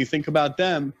 And when you think about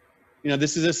them,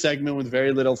 this is a segment with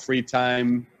very little free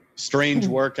time, strange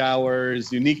work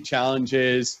hours, unique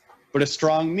challenges, but a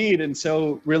strong need. And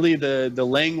so really the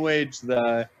language,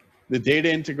 the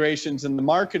data integrations and the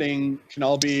marketing can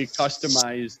all be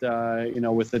customized,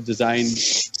 with a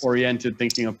design-oriented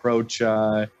thinking approach,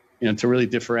 to really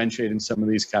differentiate in some of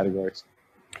these categories.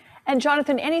 And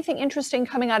Jonathan, anything interesting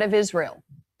coming out of Israel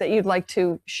that you'd like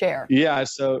to share? Yeah,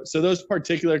 so those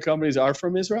particular companies are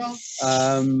from Israel.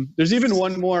 There's even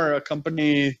one more, a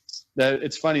company that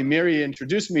it's funny, Miri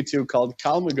introduced me to called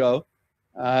Calmago.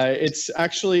 It's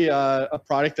actually a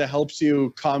product that helps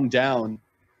you calm down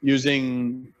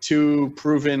using 2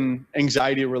 proven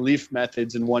anxiety relief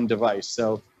methods in one device.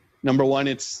 So number one,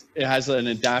 it has an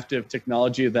adaptive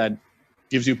technology that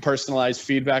gives you personalized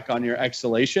feedback on your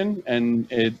exhalation, and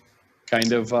it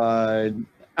kind of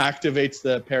activates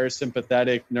the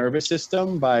parasympathetic nervous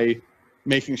system by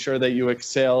making sure that you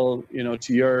exhale,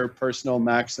 to your personal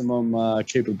maximum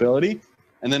capability.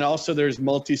 And then also there's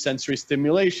multi-sensory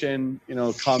stimulation,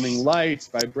 calming lights,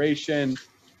 vibration,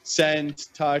 scent,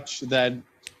 touch that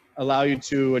allow you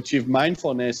to achieve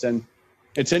mindfulness. And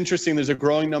it's interesting, there's a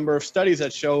growing number of studies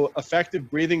that show effective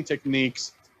breathing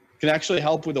techniques can actually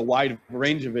help with a wide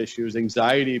range of issues,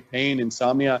 anxiety, pain,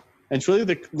 insomnia. And it's really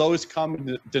the lowest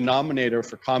common denominator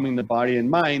for calming the body and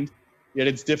mind, yet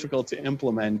it's difficult to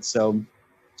implement. So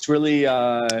it's really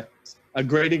a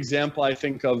great example, I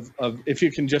think, of if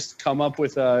you can just come up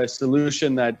with a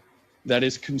solution that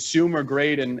is consumer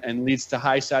grade and leads to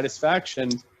high satisfaction,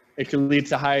 it can lead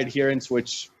to high adherence,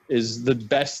 which is the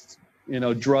best,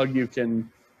 drug you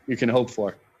can hope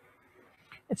for.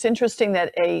 It's interesting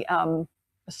that a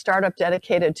startup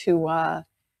dedicated to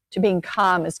being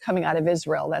calm is coming out of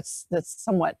Israel. That's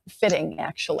somewhat fitting,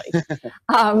 actually.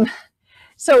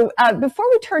 So before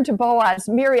we turn to Boaz,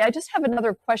 Miri, I just have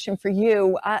another question for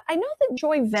you. I know that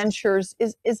Joy Ventures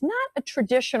is not a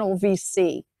traditional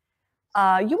VC.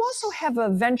 You also have a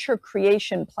venture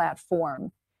creation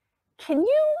platform. Can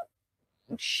you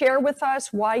share with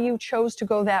us why you chose to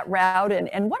go that route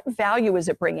and what value is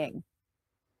it bringing?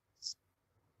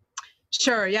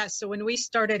 Sure, yeah. So when we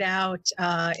started out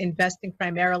investing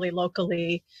primarily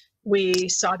locally, we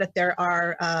saw that there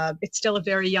are, it's still a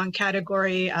very young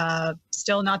category,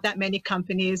 still not that many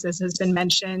companies, as has been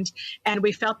mentioned. And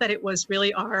we felt that it was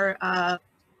really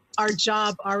our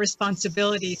job, our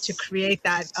responsibility to create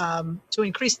that, to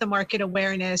increase the market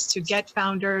awareness, to get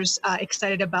founders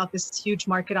excited about this huge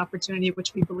market opportunity,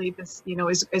 which we believe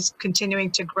is continuing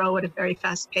to grow at a very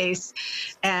fast pace,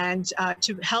 and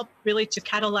to help really to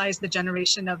catalyze the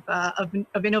generation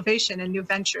of innovation and new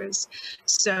ventures.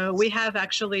 So we have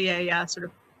actually a sort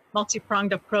of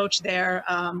multi-pronged approach there.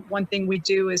 One thing we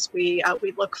do is we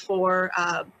look for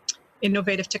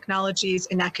innovative technologies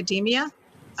in academia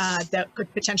that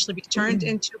could potentially be turned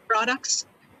into products.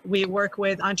 We work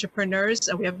with entrepreneurs.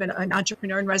 We have an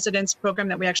entrepreneur in residence program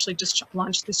that we actually just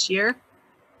launched this year,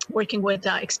 working with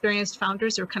experienced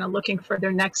founders who are kind of looking for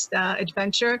their next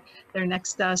adventure, their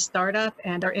next startup,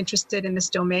 and are interested in this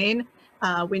domain.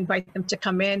 We invite them to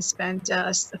come in, spend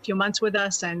a few months with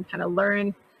us, and kind of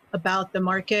learn about the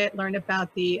market, learn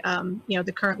about the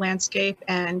the current landscape,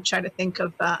 and try to think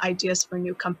of ideas for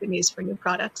new companies, for new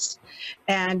products.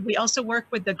 And we also work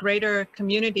with the greater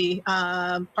community,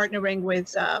 partnering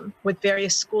with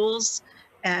various schools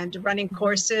and running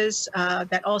courses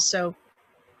that also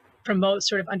promote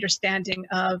sort of understanding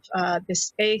of this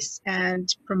space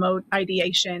and promote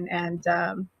ideation and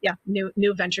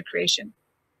new venture creation.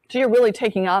 So you're really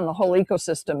taking on the whole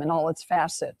ecosystem in all its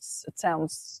facets. It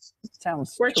sounds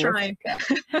we're terrific.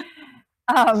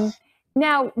 trying.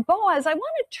 Now, Boaz, I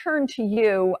want to turn to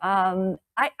you.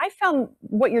 I found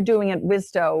what you're doing at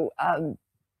Wisdo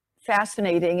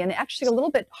fascinating and actually a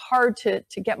little bit hard to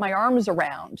get my arms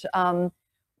around.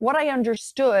 What I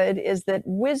understood is that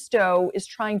Wisdo is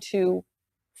trying to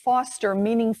foster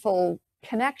meaningful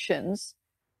connections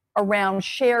around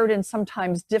shared and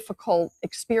sometimes difficult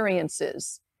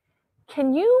experiences.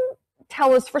 Can you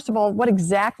tell us, first of all, what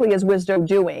exactly is Wisdo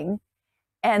doing?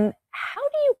 And how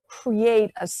do you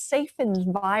create a safe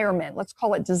environment, let's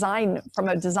call it design, from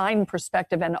a design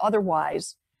perspective and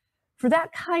otherwise, for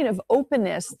that kind of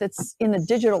openness that's in the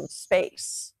digital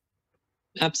space?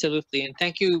 Absolutely. And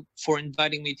thank you for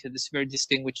inviting me to this very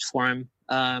distinguished forum.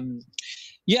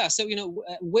 So,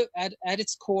 at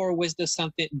its core, Wisdo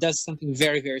does something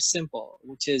very, very simple,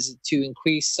 which is to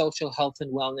increase social health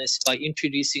and wellness by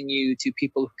introducing you to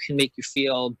people who can make you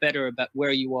feel better about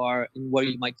where you are and where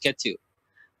you might get to.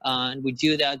 And we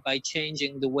do that by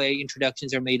changing the way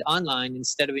introductions are made online.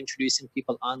 Instead of introducing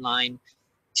people online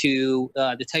to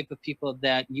the type of people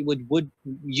that you would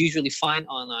usually find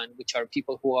online, which are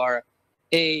people who are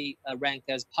A, ranked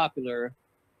as popular,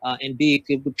 and B,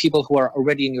 people who are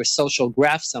already in your social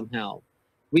graph somehow.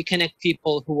 We connect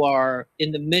people who are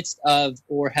in the midst of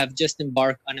or have just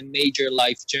embarked on a major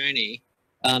life journey.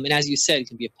 And as you said, it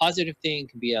can be a positive thing,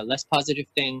 it can be a less positive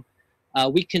thing.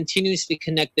 We continuously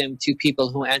connect them to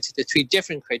people who answer the 3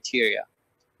 different criteria.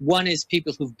 One is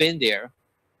people who've been there.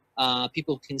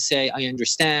 People can say, I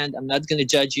understand, I'm not going to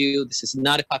judge you, this is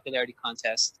not a popularity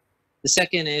contest. The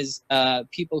second is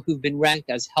people who've been ranked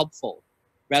as helpful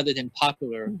rather than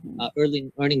popular,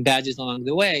 earning badges along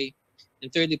the way.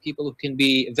 And thirdly, people who can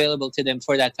be available to them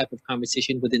for that type of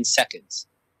conversation within seconds.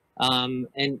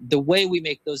 And the way we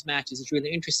make those matches is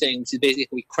really interesting, which is basically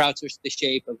we crowdsource the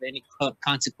shape of any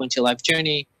consequential life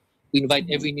journey. We invite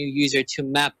every new user to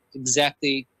map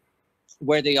exactly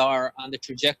where they are on the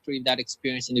trajectory of that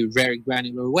experience in a very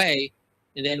granular way.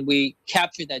 And then we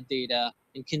capture that data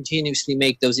and continuously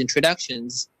make those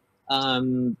introductions,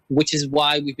 which is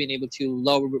why we've been able to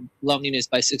lower loneliness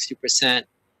by 60%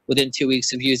 within 2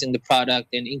 weeks of using the product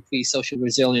and increase social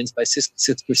resilience by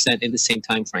 6% in the same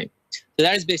time frame. So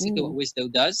that is basically what Wisdo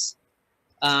does.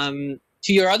 To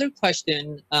your other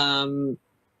question,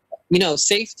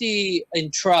 safety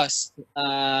and trust,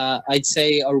 I'd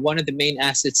say, are one of the main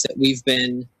assets that we've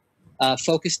been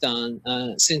focused on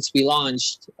since we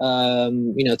launched,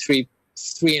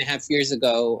 3.5 years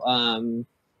ago.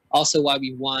 Also why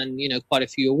we won, quite a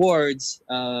few awards.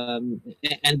 And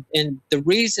the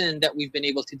reason that we've been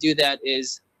able to do that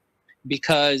is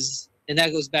because, and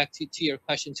that goes back to your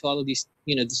question to all of these,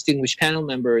 distinguished panel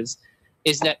members,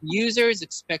 is that users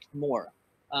expect more.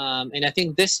 And I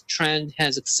think this trend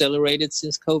has accelerated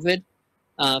since COVID.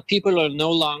 People are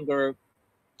no longer,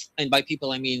 and by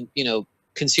people I mean,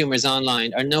 consumers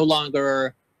online, are no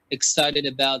longer excited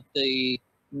about the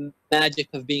magic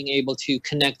of being able to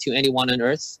connect to anyone on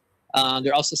earth.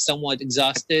 They're also somewhat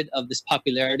exhausted of this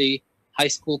popularity high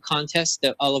school contest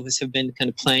that all of us have been kind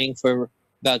of playing for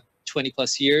about 20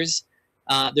 plus years.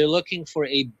 They're looking for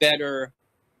a better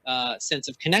sense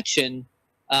of connection,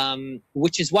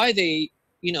 which is why they,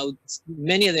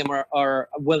 many of them are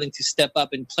willing to step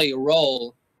up and play a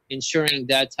role ensuring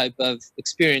that type of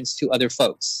experience to other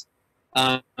folks.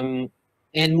 And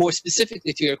more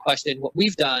specifically to your question, what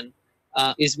we've done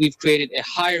is we've created a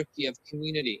hierarchy of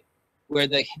community where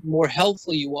the more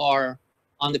helpful you are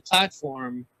on the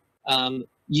platform,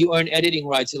 you earn editing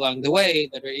rights along the way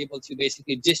that are able to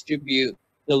basically distribute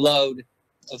the load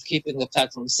of keeping the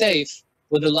platform safe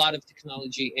with a lot of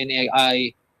technology and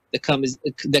AI that comes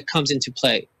into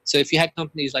play. So if you had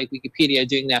companies like Wikipedia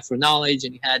doing that for knowledge,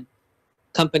 and you had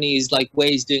companies like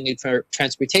Waze doing it for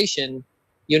transportation,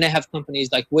 you now have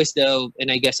companies like Wisdo and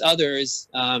I guess others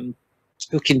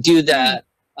who can do that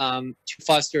to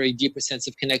foster a deeper sense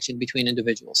of connection between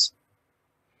individuals.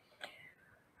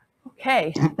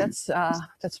 Okay, that's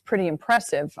pretty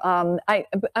impressive. I'm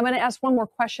going to ask one more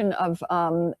question of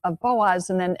Boaz,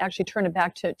 and then actually turn it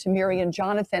back to Miri and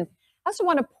Jonathan. I also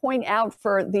want to point out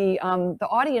for the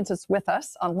audience that's with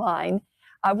us online,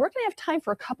 we're going to have time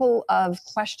for a couple of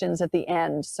questions at the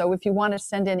end. So if you want to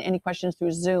send in any questions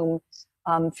through Zoom,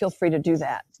 feel free to do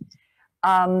that.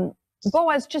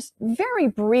 Boaz, just very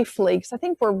briefly, because I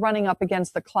think we're running up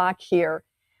against the clock here.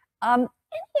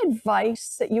 Any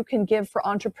advice that you can give for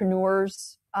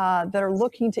entrepreneurs that are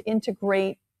looking to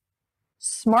integrate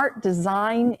smart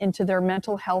design into their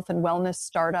mental health and wellness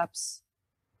startups?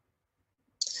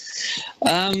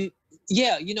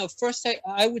 Yeah, first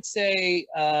I would say,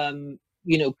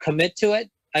 commit to it.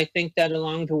 I think that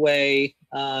along the way,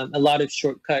 a lot of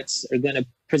shortcuts are going to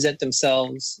present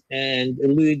themselves and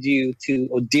delude you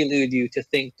to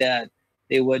think that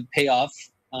they would pay off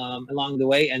along the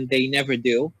way, and they never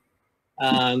do.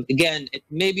 Again,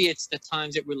 maybe it's the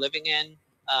times that we're living in.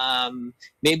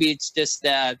 Maybe it's just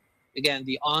that, again,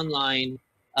 the online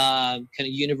kind of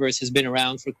universe has been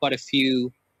around for quite a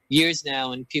few years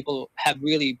now, and people have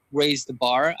really raised the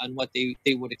bar on what they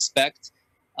would expect.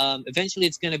 Eventually,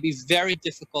 it's going to be very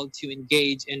difficult to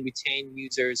engage and retain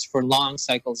users for long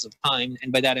cycles of time,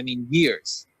 and by that I mean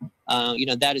years.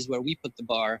 That is where we put the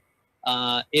bar.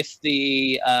 If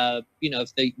the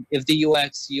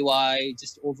UX, UI,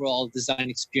 just overall design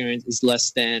experience is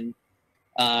less than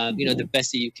the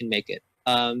best that you can make it.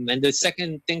 And the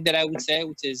second thing that I would say,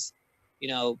 which is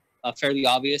fairly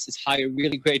obvious, is hire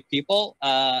really great people,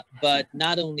 but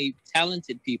not only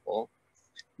talented people,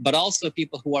 but also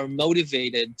people who are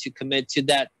motivated to commit to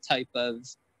that type of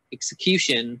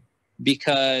execution,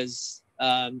 because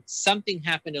something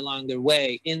happened along their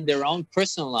way in their own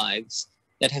personal lives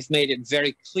that have made it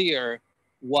very clear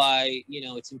why, you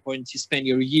know, it's important to spend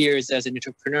your years as an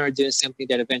entrepreneur doing something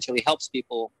that eventually helps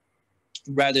people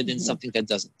rather than something that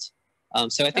doesn't.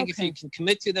 So I think if you can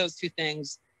commit to those two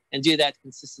things and do that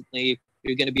consistently,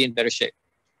 you're going to be in better shape.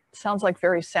 Sounds like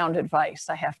very sound advice,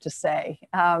 I have to say.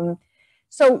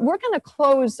 So we're going to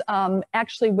close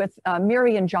actually with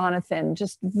Mary and Jonathan,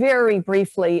 just very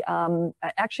briefly.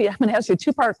 Actually, I'm going to ask you a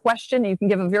two-part question. You can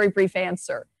give a very brief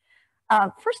answer.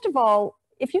 First of all,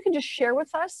 if you can just share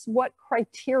with us what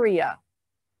criteria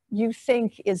you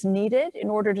think is needed in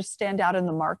order to stand out in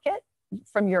the market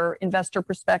from your investor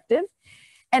perspective.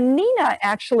 And Nina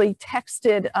actually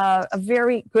texted a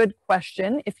very good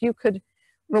question. If you could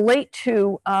relate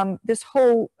to this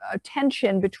whole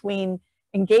tension between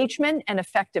engagement and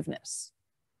effectiveness.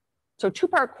 So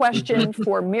two-part question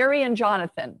for Mary and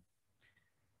Jonathan.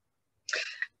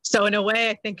 So in a way,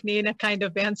 I think Nina kind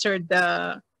of answered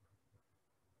the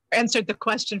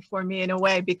question for me in a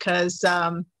way, because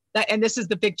and this is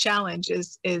the big challenge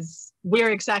is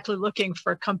we're exactly looking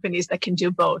for companies that can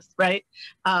do both, right?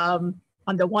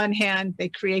 On the one hand, they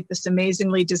create this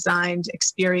amazingly designed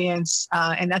experience,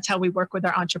 and that's how we work with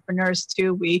our entrepreneurs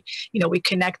too. We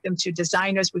connect them to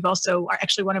designers. We've also,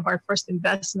 actually one of our first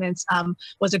investments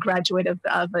was a graduate of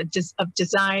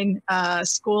design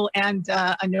school and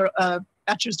a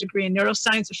bachelor's degree in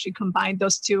neuroscience. So she combined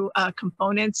those two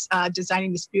components,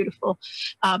 designing this beautiful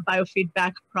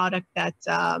biofeedback product that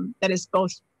is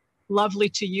both lovely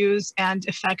to use and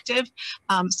effective.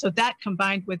 So that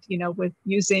combined with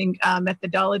using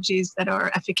methodologies that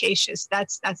are efficacious,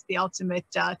 that's the ultimate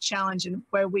challenge, and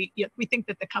where we think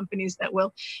that the companies that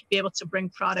will be able to bring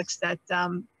products that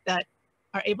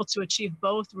are able to achieve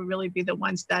both will really be the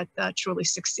ones that truly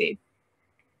succeed.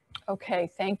 Okay,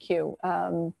 thank you.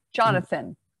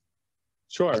 Jonathan.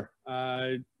 Sure.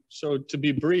 So to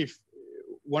be brief,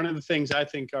 one of the things I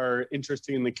think are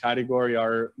interesting in the category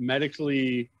are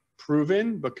medically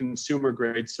proven but consumer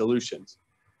grade solutions.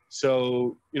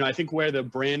 So, I think where the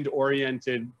brand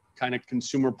oriented kind of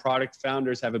consumer product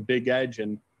founders have a big edge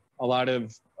and a lot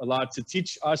to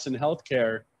teach us in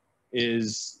healthcare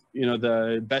is,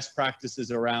 the best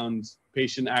practices around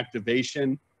patient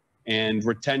activation and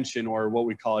retention, or what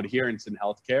we call adherence in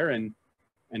healthcare.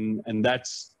 And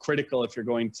that's critical if you're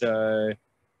going to,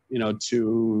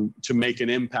 to make an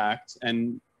impact.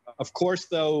 And of course,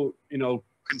 though,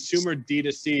 consumer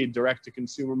D2C, direct to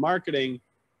consumer marketing,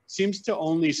 seems to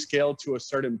only scale to a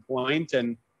certain point.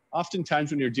 And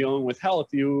oftentimes when you're dealing with health,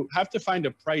 you have to find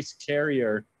a price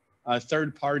carrier, a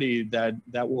third party that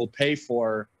will pay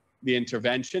for the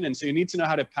intervention. And so you need to know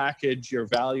how to package your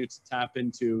value to tap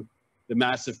into the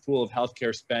massive pool of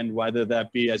healthcare spend, whether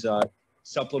that be as a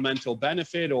supplemental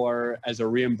benefit or as a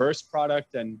reimbursed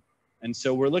product. And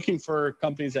so we're looking for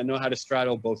companies that know how to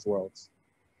straddle both worlds.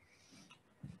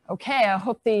 Okay, I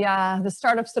hope the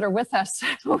startups that are with us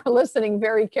are listening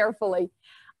very carefully.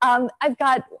 I've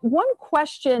got one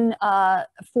question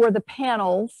for the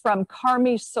panel from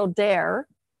Carmi Soder.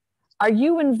 Are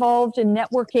you involved in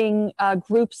networking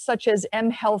groups such as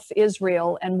mHealth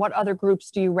Israel, and what other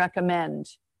groups do you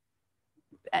recommend?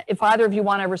 If either of you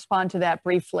want to respond to that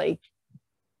briefly.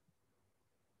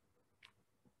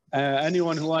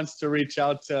 Anyone who wants to reach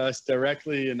out to us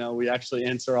directly, we actually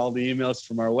answer all the emails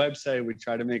from our website. We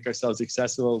try to make ourselves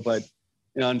accessible, but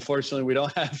unfortunately, we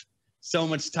don't have so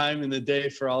much time in the day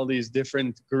for all these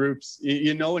different groups.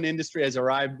 An industry has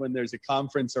arrived when there's a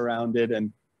conference around it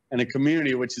and a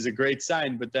community, which is a great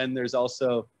sign. But then there's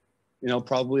also,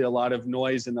 probably a lot of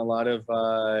noise and a lot of,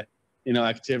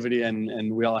 activity,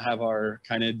 and we all have our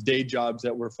kind of day jobs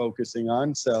that we're focusing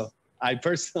on. So I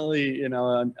personally,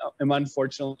 am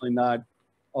unfortunately not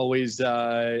always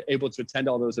able to attend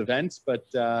all those events, but,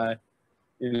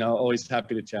 always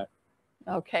happy to chat.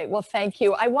 Okay, well, thank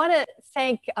you. I want to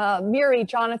thank Miri,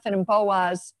 Jonathan, and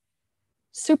Boaz.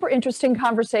 Super interesting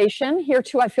conversation. Here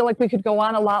too, I feel like we could go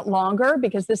on a lot longer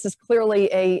because this is clearly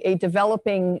a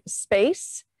developing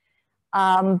space.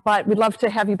 But we'd love to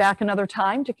have you back another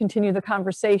time to continue the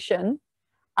conversation.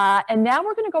 And now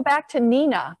we're going to go back to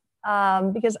Nina.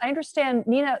 Because I understand,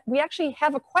 Nina, we actually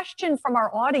have a question from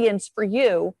our audience for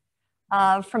you,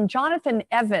 from Jonathan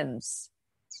Evans,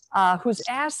 who's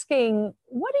asking,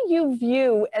 what do you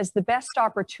view as the best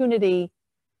opportunity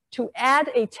to add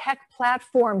a tech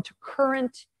platform to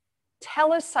current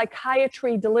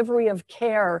telepsychiatry delivery of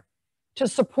care to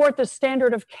support the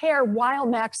standard of care while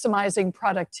maximizing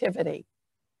productivity?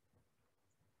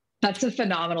 That's a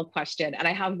phenomenal question. And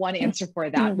I have one answer for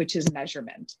that, which is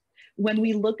measurement. When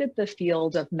we look at the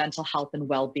field of mental health and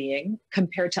well-being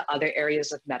compared to other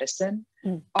areas of medicine,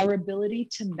 our ability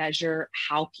to measure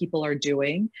how people are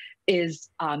doing is,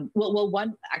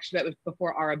 one, actually,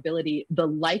 before our ability, the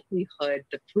likelihood,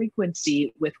 the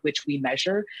frequency with which we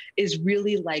measure is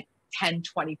really like 10,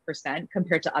 20%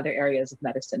 compared to other areas of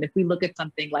medicine. If we look at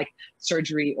something like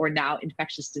surgery or now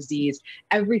infectious disease,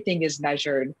 everything is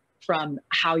measured from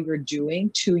how you're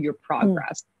doing to your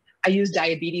progress. I use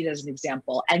diabetes as an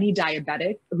example. Any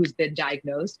diabetic who's been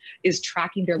diagnosed is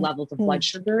tracking their levels of blood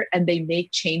sugar, and they make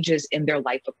changes in their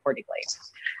life accordingly.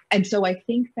 And so I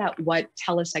think that what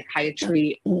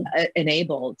telepsychiatry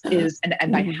enables is,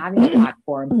 and by having a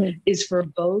platform, is for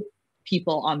both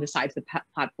people on the sides of the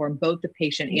platform, both the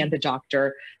patient and the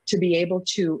doctor, to be able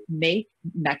to make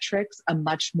metrics a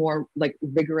much more like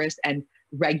rigorous and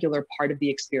regular part of the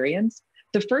experience.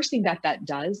 The first thing that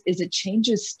does is it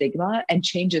changes stigma and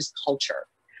changes culture.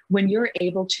 When you're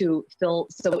able to so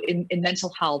in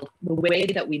mental health, the way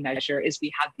that we measure is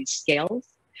we have these scales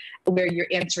where you're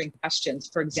answering questions.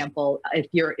 For example, if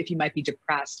you might be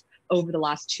depressed over the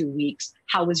last 2 weeks,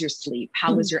 how was your sleep?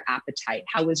 How was your appetite?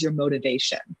 How was your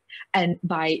motivation? And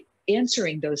by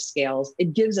answering those scales,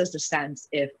 it gives us a sense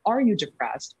are you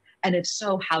depressed? And if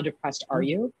so, how depressed are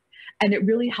you? And it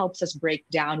really helps us break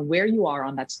down where you are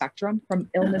on that spectrum from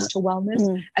illness to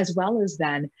wellness, as well as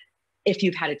then if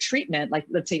you've had a treatment, like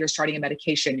let's say you're starting a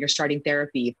medication, you're starting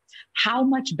therapy, how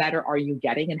much better are you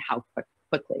getting and how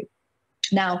quickly?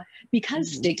 Now,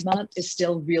 because stigma is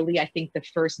still really, I think, the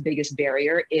first biggest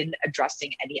barrier in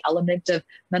addressing any element of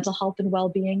mental health and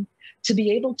well-being, to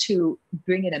be able to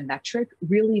bring in a metric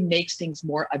really makes things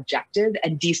more objective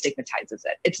and destigmatizes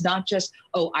it. It's not just,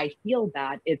 oh, I feel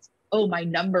bad. It's, oh, my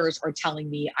numbers are telling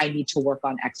me I need to work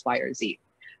on X, Y, or Z.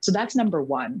 So that's number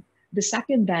one. The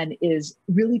second then is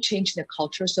really changing the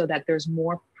culture so that there's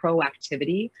more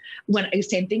proactivity.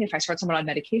 Same thing, if I start someone on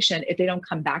medication, if they don't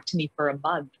come back to me for a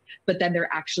month, but then they're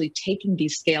actually taking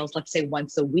these scales, let's say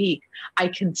once a week, I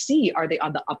can see, are they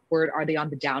on the upward? Are they on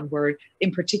the downward?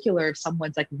 In particular, if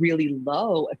someone's like really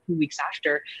low a few weeks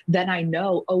after, then I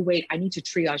know, oh, wait, I need to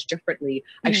triage differently.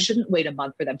 I shouldn't wait a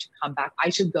month for them to come back. I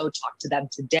should go talk to them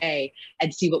today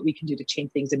and see what we can do to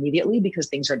change things immediately because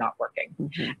things are not working.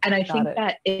 And I think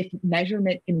that if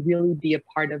measurement can really be a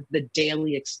part of the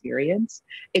daily experience,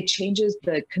 it changes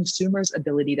the consumer's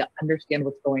ability to understand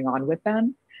what's going on with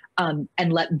them.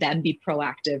 And let them be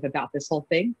proactive about this whole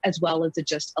thing, as well as it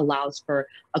just allows for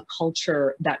a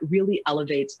culture that really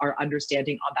elevates our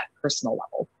understanding on that personal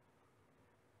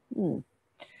level.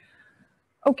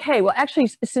 Okay, well, actually,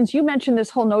 since you mentioned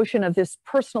this whole notion of this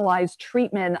personalized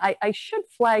treatment, I should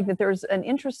flag that there's an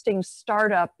interesting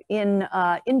startup in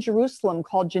Jerusalem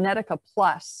called Genetica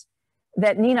Plus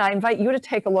that, Nina, I invite you to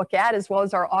take a look at, as well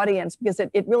as our audience, because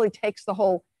it really takes the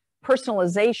whole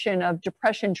personalization of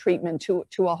depression treatment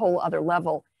to a whole other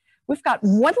level. We've got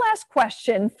one last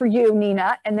question for you,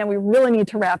 Nina, and then we really need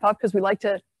to wrap up because we like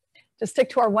to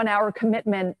stick to our 1 hour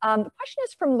commitment. The question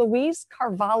is from Louise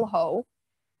Carvalho.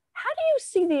 How do you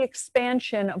see the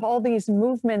expansion of all these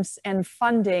movements and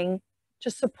funding to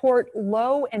support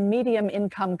low and medium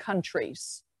income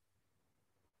countries?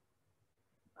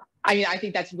 I mean, I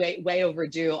think that's way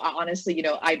overdue. Honestly, you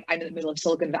know, I'm in the middle of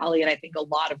Silicon Valley, and I think a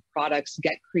lot of products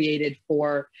get created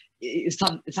for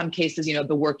some cases, you know,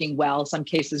 the working well, some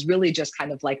cases really just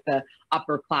kind of like the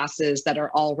upper classes that are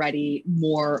already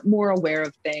more aware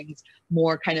of things,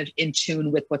 more kind of in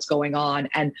tune with what's going on.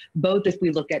 And both if we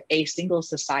look at a single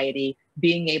society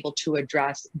being able to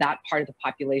address that part of the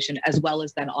population, as well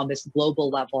as then on this global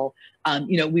level,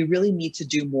 you know, we really need to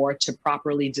do more to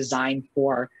properly design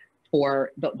for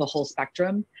the whole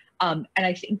spectrum. And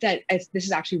I think that this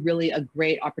is actually really a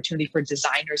great opportunity for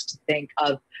designers to think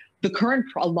of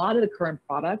a lot of the current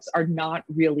products are not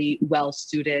really well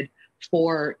suited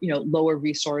for, you know, lower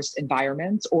resource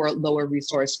environments or lower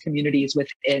resource communities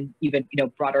within even, you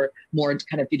know, broader, more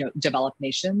kind of, you know, developed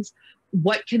nations.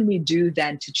 What can we do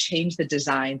then to change the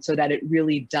design so that it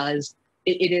really does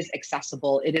it is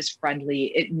accessible, it is friendly,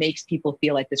 it makes people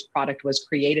feel like this product was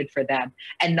created for them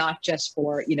and not just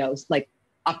for, you know, like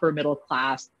upper middle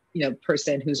class, you know,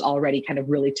 person who's already kind of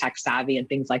really tech savvy and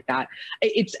things like that.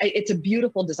 It's a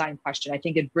beautiful design question. I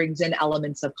think it brings in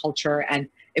elements of culture and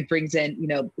it brings in, you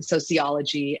know,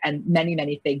 sociology and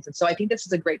many things. And so I think this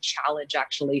is a great challenge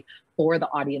actually for the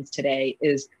audience today,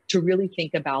 is to really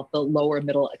think about the lower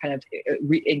middle kind of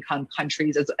income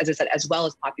countries, as I said, as well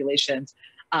as populations.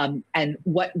 And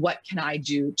what can I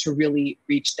do to really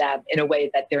reach them in a way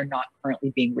that they're not currently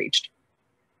being reached?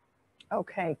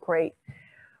 Okay, great.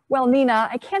 Well, Nina,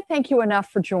 I can't thank you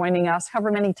enough for joining us, however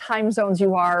many time zones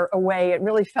you are away. It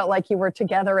really felt like you were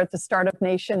together at the Startup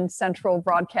Nation Central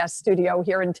Broadcast Studio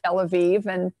here in Tel Aviv.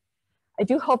 And I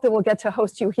do hope that we'll get to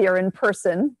host you here in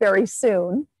person very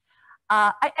soon.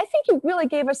 I think you really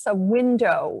gave us a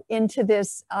window into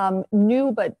this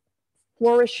new but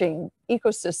flourishing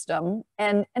ecosystem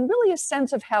and really a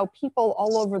sense of how people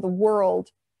all over the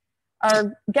world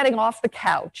are getting off the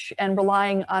couch and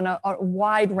relying on a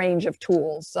wide range of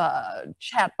tools,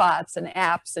 chatbots and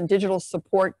apps and digital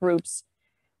support groups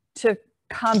to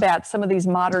combat some of these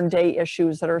modern day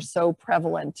issues that are so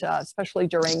prevalent, especially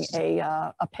during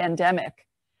a pandemic.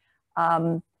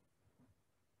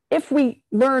 If we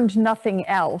learned nothing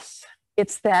else,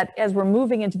 it's that as we're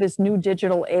moving into this new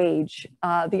digital age,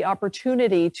 the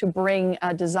opportunity to bring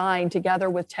design together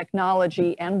with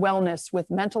technology and wellness with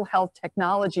mental health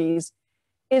technologies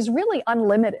is really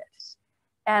unlimited.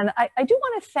 And I do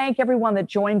want to thank everyone that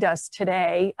joined us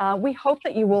today. We hope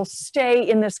that you will stay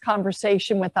in this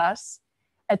conversation with us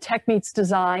at Tech Meets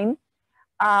Design.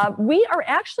 We are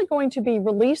actually going to be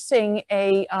releasing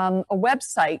a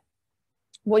website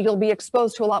where you'll be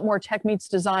exposed to a lot more Tech Meets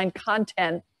Design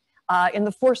content in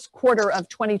the first quarter of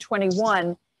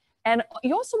 2021. And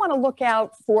you also want to look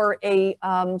out for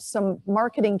some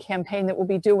marketing campaign that we'll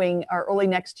be doing early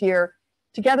next year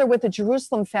together with the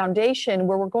Jerusalem Foundation,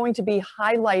 where we're going to be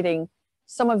highlighting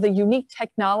some of the unique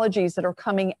technologies that are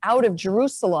coming out of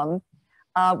Jerusalem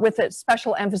with a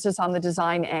special emphasis on the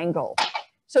design angle.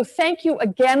 So thank you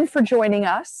again for joining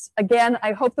us. Again,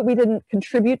 I hope that we didn't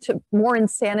contribute to more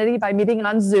insanity by meeting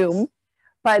on Zoom.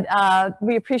 But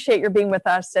we appreciate your being with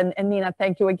us. And Nina,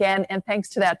 thank you again. And thanks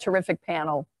to that terrific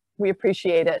panel. We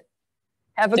appreciate it.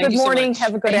 Have a good morning.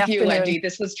 Have a good afternoon. Thank you, Wendy.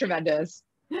 This was tremendous.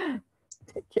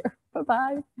 Take care.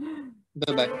 Bye-bye.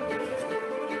 Bye-bye.